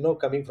students,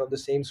 coming from the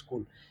same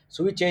school.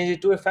 So we changed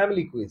it to a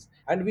family quiz,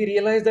 and we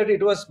realized that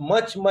it was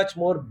much much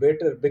more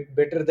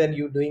better than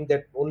you doing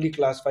that only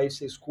class 5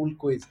 say school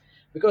quiz,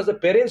 because the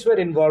parents were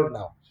involved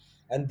now,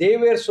 and they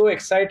were so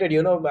excited.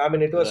 It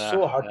was Yeah.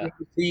 so Yeah. heartening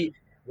to see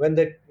when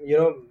the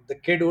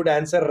kid would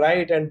answer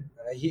right, and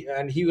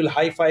he will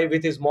high five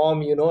with his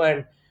mom,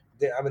 and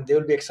they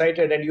will be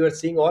excited, and you are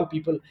seeing all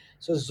people.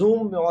 So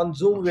on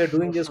Zoom, we are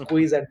doing this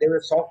quiz, and there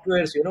were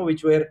softwares,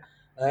 which were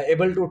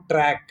able to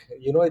track,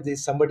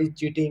 is somebody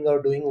cheating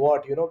or doing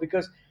what,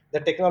 because the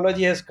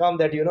technology has come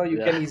that, you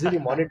can Yeah. easily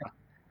monitor.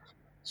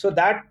 So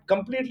that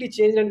completely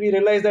changed, and we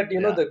realized that,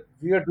 Yeah.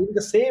 we are doing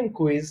the same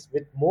quiz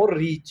with more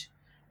reach,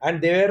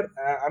 and there,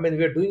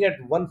 we are doing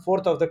at one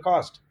fourth of the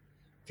cost.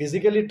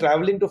 Physically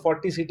traveling to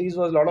 40 cities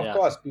was a lot of Yes.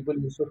 cost. People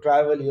used to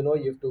travel, you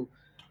have to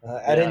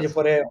arrange Yes.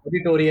 for a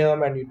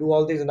auditorium, and you do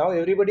all this. Now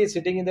everybody is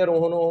sitting in their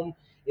own home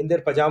in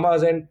their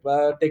pajamas, and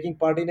taking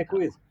part in a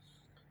quiz.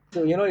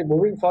 So,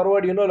 moving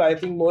forward, I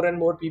think more and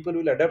more people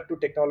will adapt to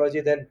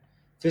technology than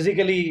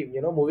physically,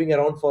 moving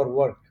around for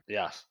work.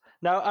 Yes.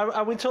 Now,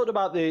 and we talked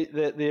about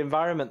the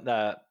environment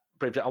there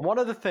briefly. And one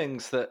of the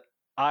things that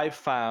I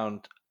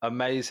found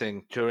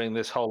amazing during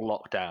this whole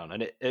lockdown,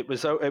 and it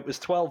was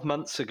 12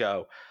 months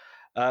ago.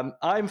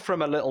 I'm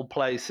from a little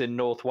place in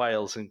North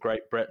Wales in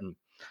Great Britain,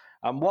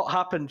 and what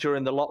happened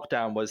during the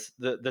lockdown was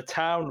that the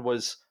town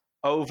was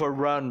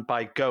overrun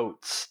by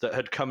goats that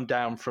had come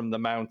down from the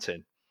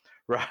mountain.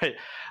 Right.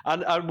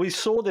 And we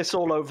saw this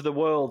all over the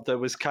world. There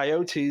was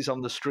coyotes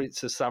on the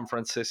streets of San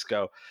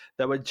Francisco.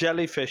 There were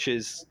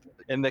jellyfishes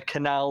in the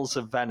canals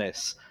of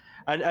Venice.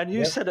 And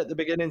you Yep. said at the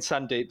beginning,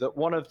 Sandeep, that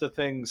one of the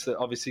things that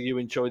obviously you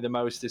enjoy the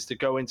most is to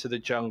go into the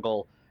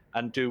jungle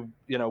and do,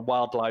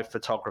 wildlife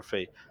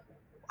photography.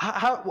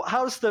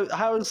 How's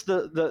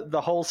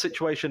the whole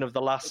situation of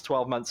the last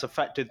 12 months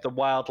affected the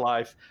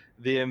wildlife,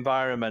 the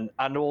environment,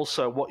 and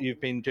also what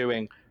you've been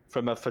doing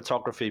from a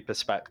photography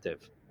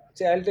perspective?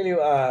 See, I'll tell you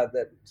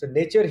that so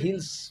nature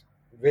heals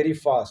very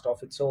fast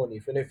of its own.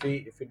 Even if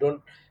we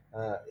don't,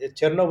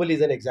 Chernobyl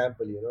is an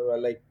example.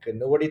 Like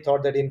nobody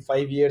thought that in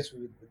 5 years,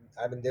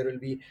 I mean, there will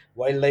be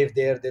wildlife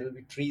there, there will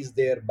be trees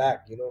there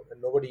back. And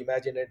nobody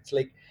imagined it. It's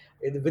like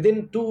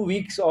within 2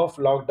 weeks of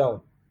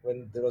lockdown,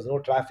 when there was no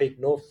traffic,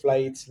 no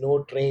flights,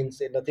 no trains,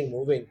 and nothing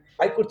moving,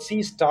 I could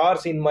see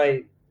stars in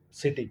my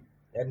city.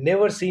 I've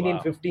never seen in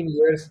Wow. 15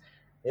 years.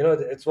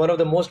 It's one of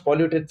the most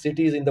polluted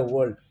cities in the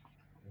world,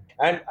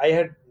 and I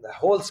had the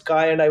whole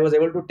sky, and I was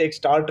able to take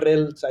star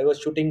trails. I was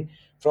shooting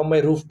from my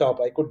rooftop.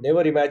 I could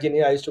never imagine.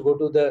 I used to go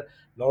to the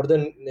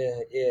northern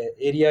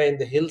area in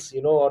the hills,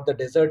 or the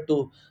desert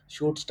to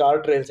shoot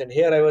star trails, and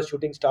here I was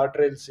shooting star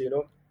trails,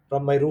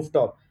 from my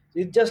rooftop.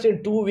 It's just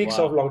in 2 weeks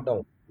of Wow.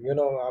 lockdown.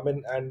 I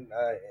mean, and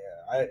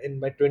in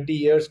my 20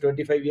 years,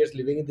 25 years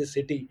living in this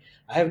city,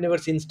 I have never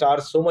seen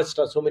stars, so much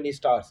stars, so many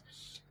stars.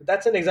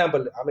 That's an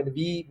example. I mean,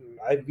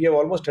 we have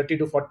almost 30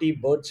 to 40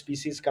 bird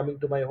species coming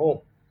to my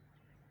home.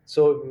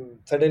 So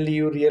suddenly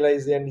you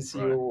realize and you see,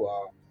 Right.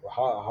 oh,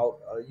 how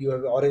you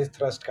have orange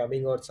thrust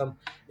coming, or some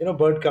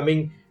bird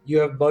coming. You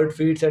have bird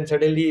feeds, and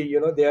suddenly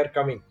they are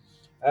coming.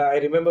 I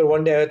remember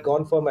one day I had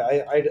gone for my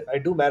I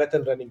do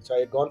marathon running, so I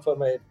had gone for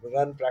my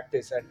run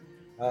practice, and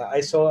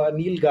I saw a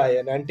nilgai,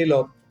 an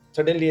antelope,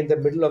 suddenly in the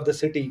middle of the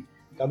city,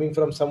 coming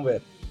from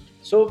somewhere.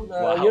 So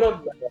Wow.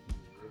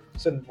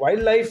 so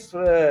wildlife,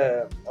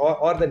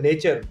 or the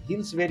nature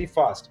heals very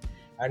fast.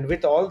 And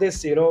with all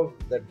this,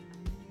 the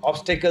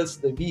obstacles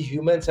that we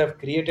humans have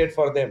created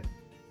for them,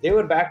 they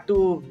were back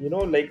to,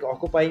 like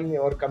occupying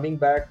or coming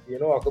back,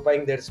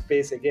 occupying their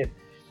space again.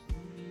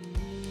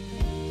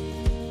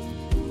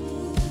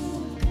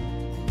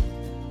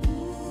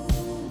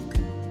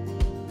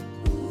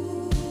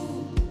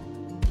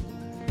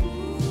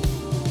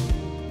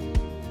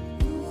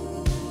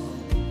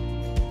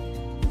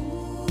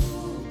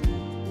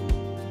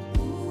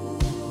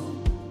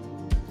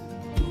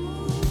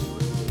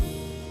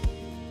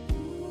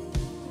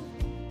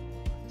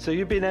 So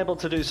you've been able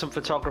to do some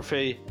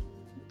photography,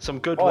 some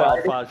good Oh,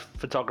 wildlife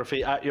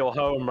photography at your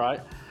home,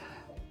 right?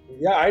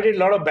 yeah, I did a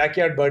lot of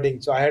backyard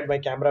birding. So I had my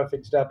camera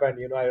fixed up,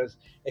 and I was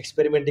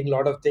experimenting a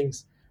lot of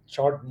things,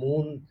 shot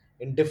moon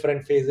in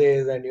different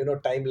phases, and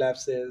time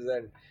lapses,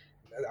 and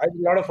I did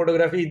a lot of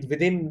photography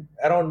within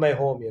around my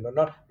home,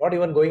 not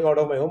even going out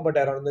of my home, but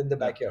around in the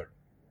Yeah. backyard.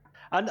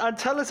 And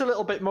tell us a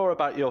little bit more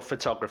about your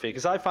photography,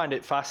 because I find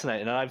it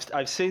fascinating, and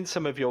I've seen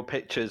some of your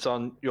pictures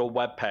on your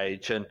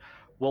webpage, and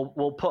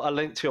we'll put a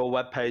link to your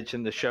webpage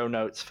in the show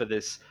notes for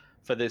this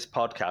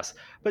podcast.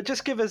 But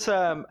just give us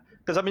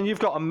because I mean you've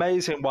got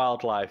amazing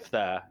wildlife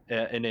there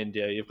in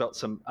India. You've got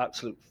some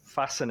absolute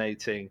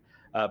fascinating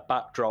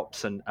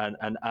backdrops and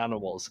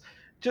animals.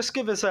 Just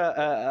give us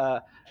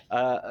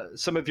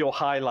some of your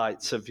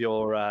highlights of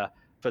your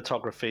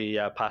photography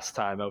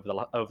pastime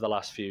over the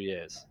last few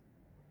years.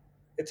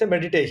 It's a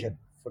meditation.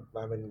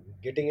 I mean,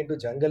 getting into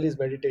jungle is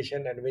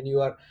meditation, and when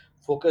you are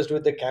focused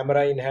with the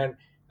camera in hand,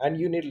 and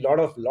you need lot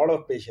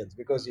of patience,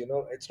 because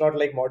it's not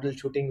like model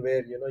shooting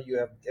where you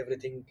have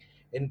everything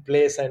in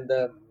place, and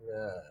the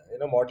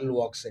model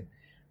walks in.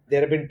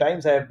 There have been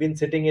times I have been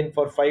sitting in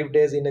for 5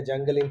 days in a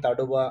jungle in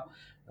Tadoba,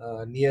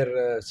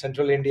 near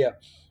central India,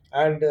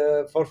 and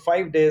for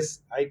 5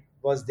 days I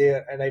was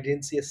there, and I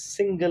didn't see a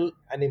single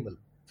animal.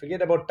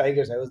 Forget about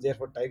tigers. I was there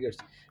for tigers.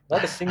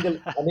 Not a single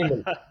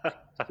animal.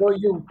 So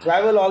you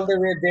travel all the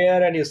way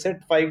there, and you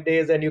sit 5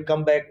 days, and you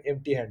come back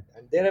empty hand.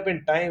 And there have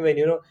been time when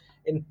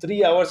in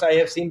 3 hours I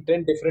have seen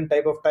 10 different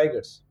type of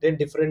tigers, 10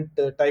 different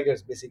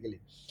tigers basically.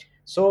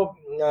 So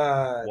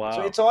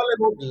so Wow. it's all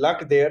about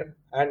luck there,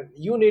 and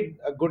you need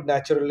a good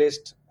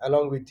naturalist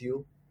along with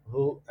you,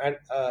 who and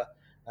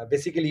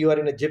basically you are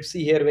in a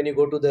gypsy here when you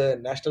go to the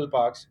national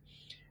parks,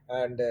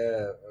 and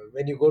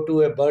when you go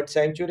to a bird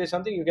sanctuary or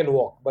something, you can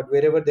walk, but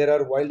wherever there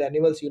are wild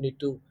animals, you need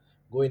to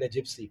go in a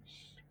gypsy,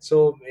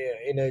 so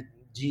in a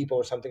jeep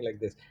or something like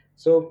this.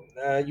 So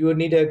you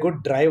need a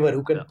good driver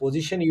who can Yeah.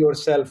 position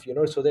yourself,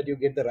 so that you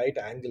get the right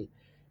angle.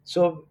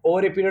 So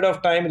over a period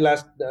of time,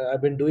 last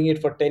I've been doing it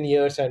for 10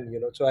 years, and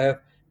so I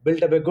have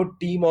built up a good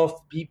team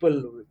of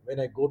people when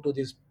I go to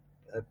these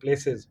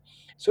places.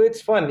 So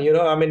it's fun.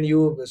 I mean,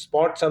 you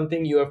spot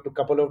something, you have to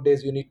couple of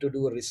days, you need to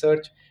do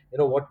research,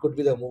 what could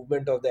be the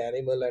movement of the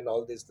animal and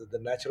all this. The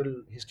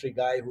natural history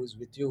guy who's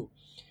with you,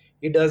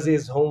 he does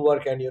his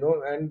homework, and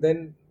and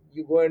then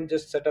you go and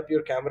just set up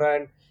your camera,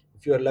 and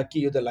if you're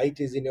lucky, the light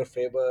is in your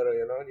favor,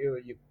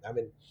 I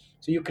mean,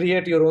 so you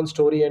create your own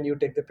story and you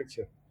take the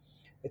picture.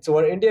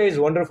 India is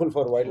wonderful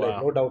for wildlife,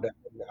 Wow. no doubt.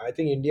 I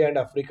think India and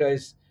Africa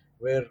is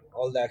where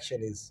all the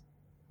action is.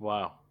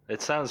 Wow.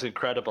 It sounds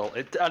incredible.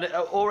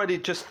 Already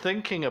just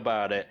thinking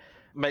about it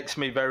makes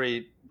me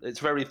it's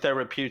very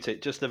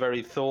therapeutic. Just the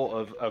very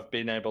thought of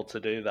being able to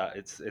do that.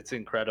 It's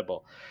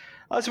incredible.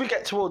 As we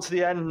get towards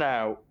the end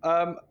now,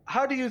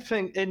 how do you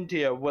think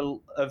India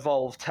will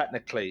evolve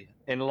technically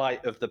in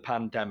light of the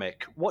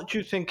pandemic? What do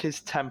you think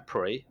is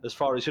temporary, as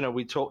far as,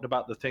 we talked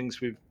about the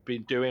things we've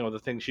been doing or the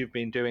things you've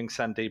been doing,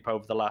 Sandeep,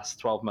 over the last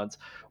 12 months?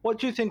 What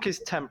do you think is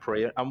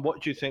temporary and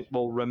what do you think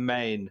will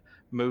remain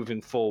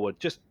moving forward,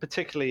 just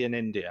particularly in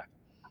India?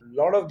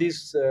 Lot of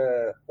these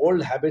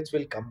old habits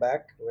will come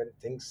back when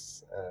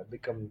things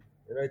become,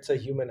 it's a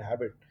human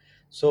habit.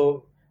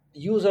 So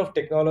use of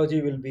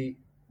technology will be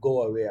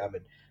go away. I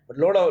mean, but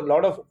lot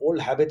of old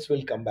habits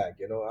will come back.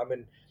 I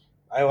mean,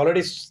 I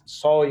already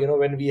saw,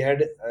 when we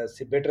had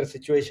a better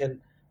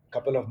situation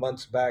couple of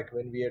months back,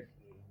 when we had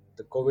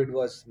the COVID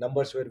was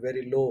numbers were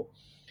very low.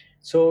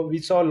 So we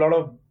saw a lot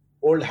of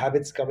old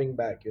habits coming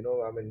back,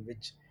 I mean,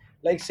 which,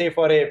 like, say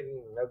for a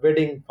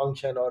wedding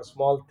function or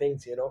small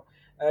things,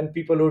 and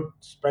people would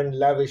spend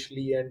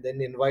lavishly and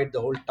then invite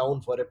the whole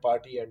town for a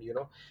party, and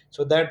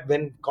so that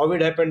when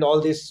COVID happened,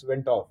 all this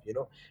went off,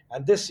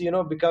 and this,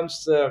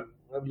 becomes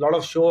a lot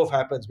of show off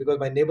happens because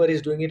my neighbor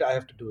is doing it, I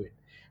have to do it.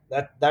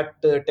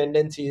 That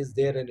tendency is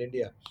there in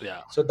India.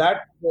 Yeah, So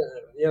that,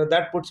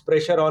 that puts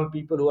pressure on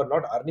people who are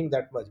not earning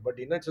that much, but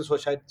it's a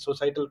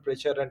societal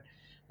pressure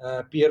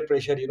and peer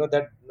pressure,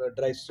 that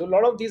drives. So a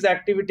lot of these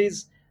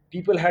activities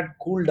people had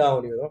cooled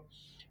down,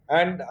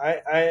 and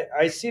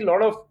I see a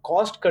lot of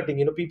cost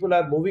cutting. People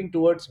are moving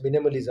towards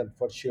minimalism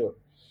for sure.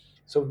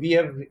 So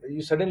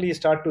you suddenly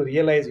start to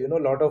realize, a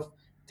lot of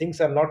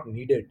things are not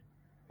needed.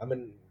 I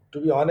mean,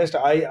 to be honest,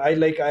 I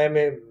am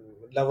a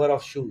lover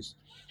of shoes.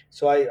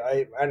 So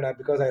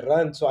because I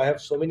run, so I have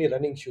so many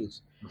running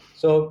shoes.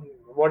 So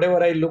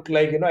whatever I look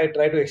like, I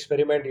try to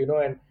experiment,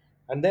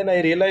 and then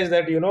I realize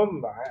that,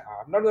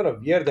 I'm not going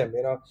to wear them.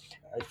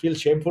 I feel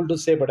shameful to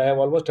say, but I have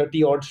almost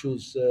 30 odd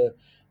shoes,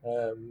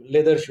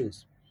 leather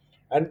shoes,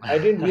 and I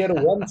didn't wear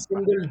one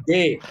single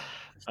day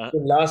Uh,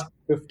 in last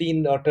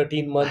 15 or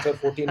 13 months or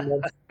 14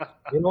 months,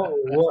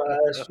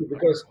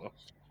 because,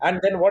 and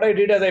then what I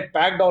did is I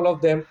packed all of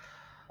them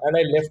and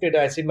I left it.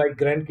 I said my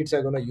grandkids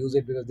are going to use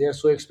it because they are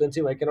so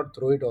expensive. I cannot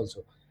throw it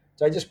also.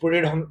 So I just put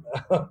it on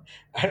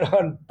and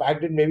on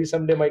packed it. Maybe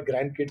someday my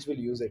grandkids will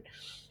use it.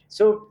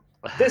 So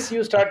this,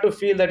 you start to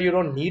feel that you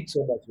don't need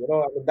so much.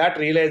 I mean, that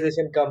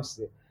realization comes.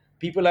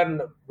 People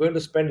are going to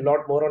spend a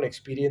lot more on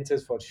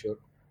experiences for sure,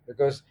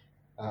 because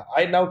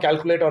I now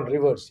calculate on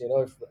reverse.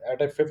 If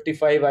at a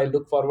 55, I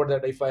look forward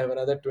that if I have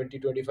another 20,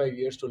 25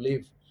 years to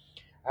live,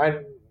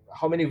 and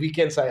how many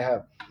weekends I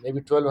have, maybe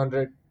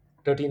 1200,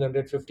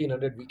 1300,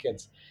 1500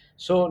 weekends.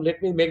 So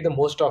let me make the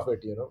most of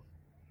it.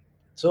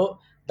 So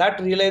that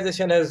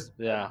realization has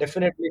yeah,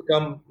 definitely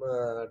come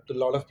to a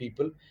lot of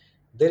people.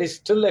 There is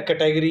still a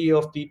category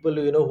of people,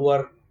 who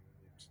are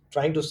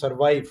trying to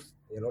survive.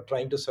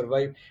 Trying to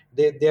survive.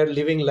 They are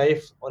living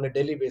life on a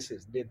daily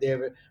basis. They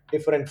have a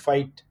different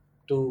fight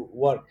to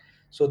work.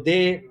 So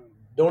they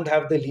don't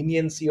have the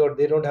leniency, or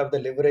they don't have the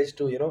leverage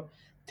to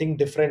think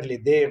differently.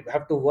 They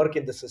have to work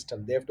in the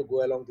system. They have to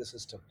go along the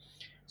system.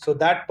 So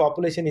that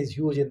population is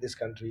huge in this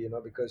country,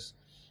 because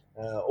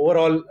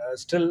overall,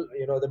 still,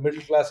 the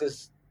middle class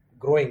is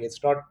growing.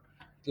 It's not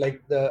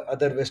like the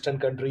other western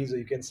countries,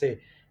 you can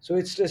say. So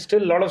it's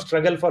still a lot of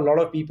struggle for a lot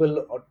of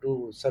people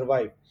to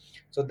survive.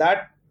 So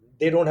that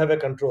they don't have a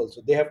control.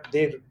 So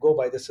they go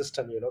by the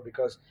system,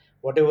 because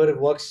whatever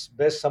works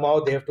best, somehow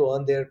they have to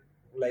earn their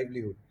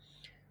livelihood.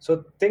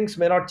 So things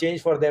may not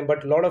change for them,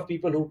 but a lot of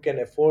people who can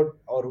afford,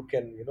 or who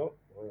can,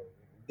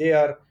 they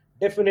are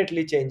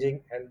definitely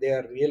changing, and they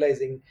are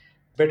realizing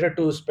better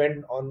to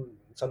spend on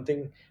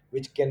something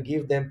which can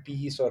give them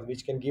peace, or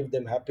which can give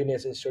them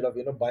happiness, instead of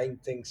buying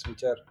things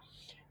which are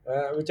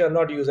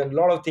not used. And a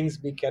lot of things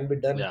can be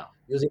done yeah,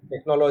 using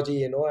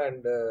technology, and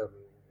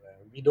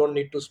we don't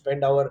need to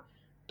spend our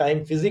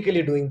time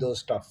physically doing those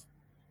stuff.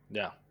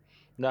 yeah.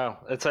 No,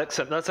 it's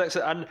excellent. That's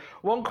excellent. And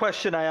one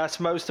question I ask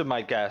most of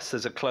my guests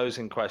as a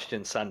closing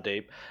question,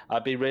 Sandeep,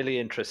 I'd be really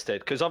interested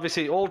because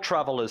obviously all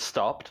travel has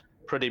stopped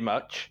pretty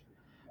much.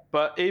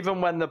 But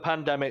even when the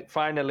pandemic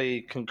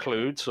finally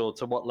concludes, or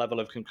to what level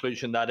of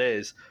conclusion that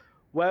is,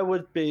 where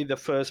would be the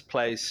first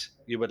place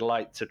you would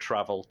like to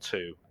travel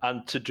to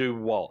and to do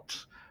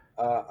what?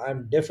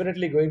 I'm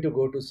definitely going to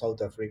go to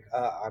South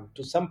Africa,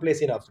 to some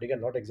place in Africa,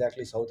 not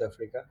exactly South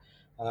Africa.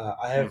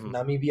 I have Hmm.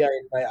 Namibia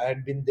I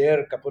had been there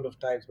a couple of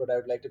times, but I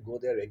would like to go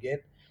there again.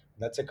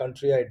 That's a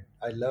country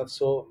I love.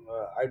 So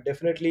I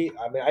definitely,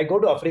 I mean, I go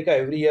to Africa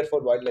every year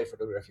for wildlife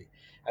photography,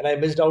 and I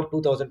missed out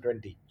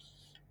 2020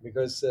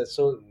 because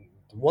so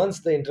once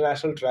the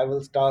international travel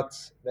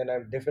starts, then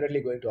I'm definitely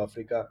going to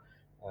Africa.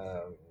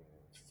 um,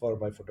 for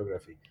my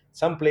photography.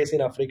 Some place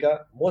in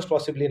Africa, most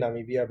possibly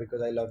Namibia,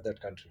 because I love that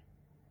country.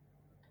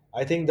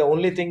 I think the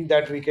only thing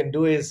that we can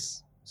do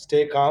is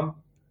stay calm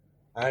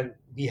and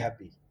be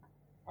happy.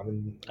 I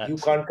mean, you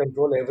Excellent. can't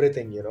control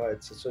everything,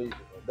 It's so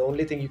the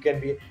only thing you can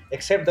be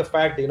accept the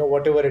fact,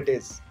 whatever it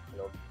is.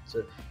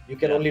 So you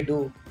can Yeah. only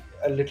do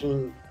a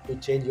little to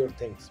change your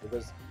things,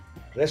 because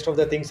rest of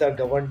the things are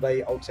governed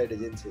by outside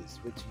agencies,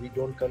 which we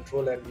don't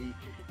control, and we,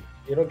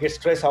 get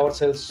stress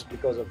ourselves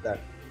because of that.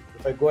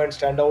 If I go and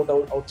stand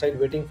outside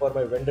waiting for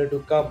my vendor to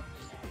come,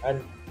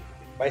 and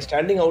my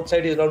standing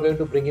outside is not going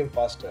to bring him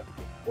faster.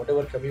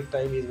 Whatever commute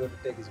time he's going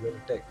to take is going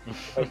to take.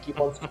 If I keep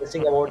on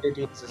stressing about it,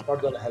 it's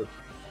not going to help.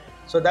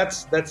 So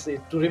that's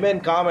it. To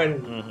remain calm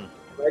and Mhm.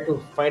 try to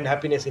find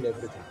happiness in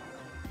everything.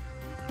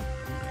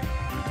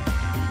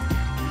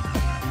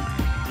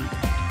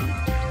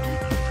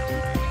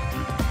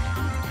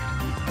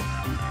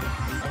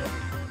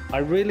 I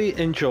really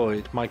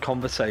enjoyed my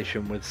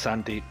conversation with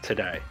Sandeep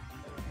today.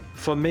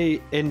 For me,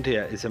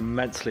 India is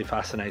immensely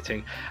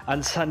fascinating,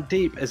 and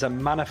Sandeep is a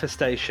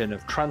manifestation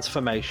of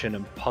transformation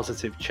and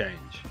positive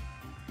change.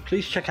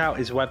 Please check out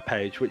his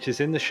webpage, which is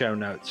in the show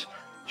notes,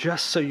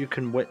 just so you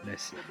can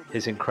witness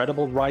his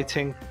incredible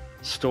writing,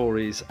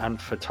 stories,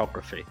 and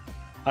photography.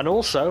 And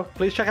also,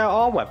 please check out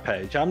our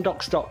webpage,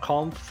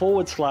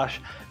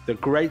 amdocs.com/the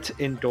great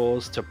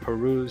indoors, to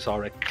peruse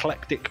our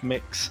eclectic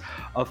mix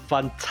of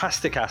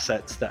fantastic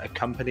assets that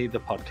accompany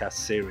the podcast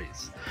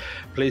series.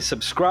 Please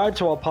subscribe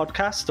to our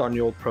podcast on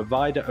your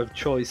provider of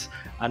choice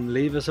and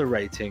leave us a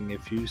rating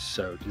if you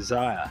so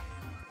desire.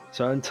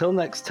 So until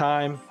next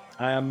time,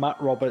 I am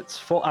Matt Roberts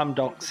for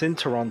Amdocs in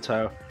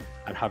Toronto,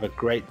 and have a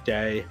great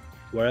day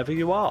wherever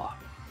you are.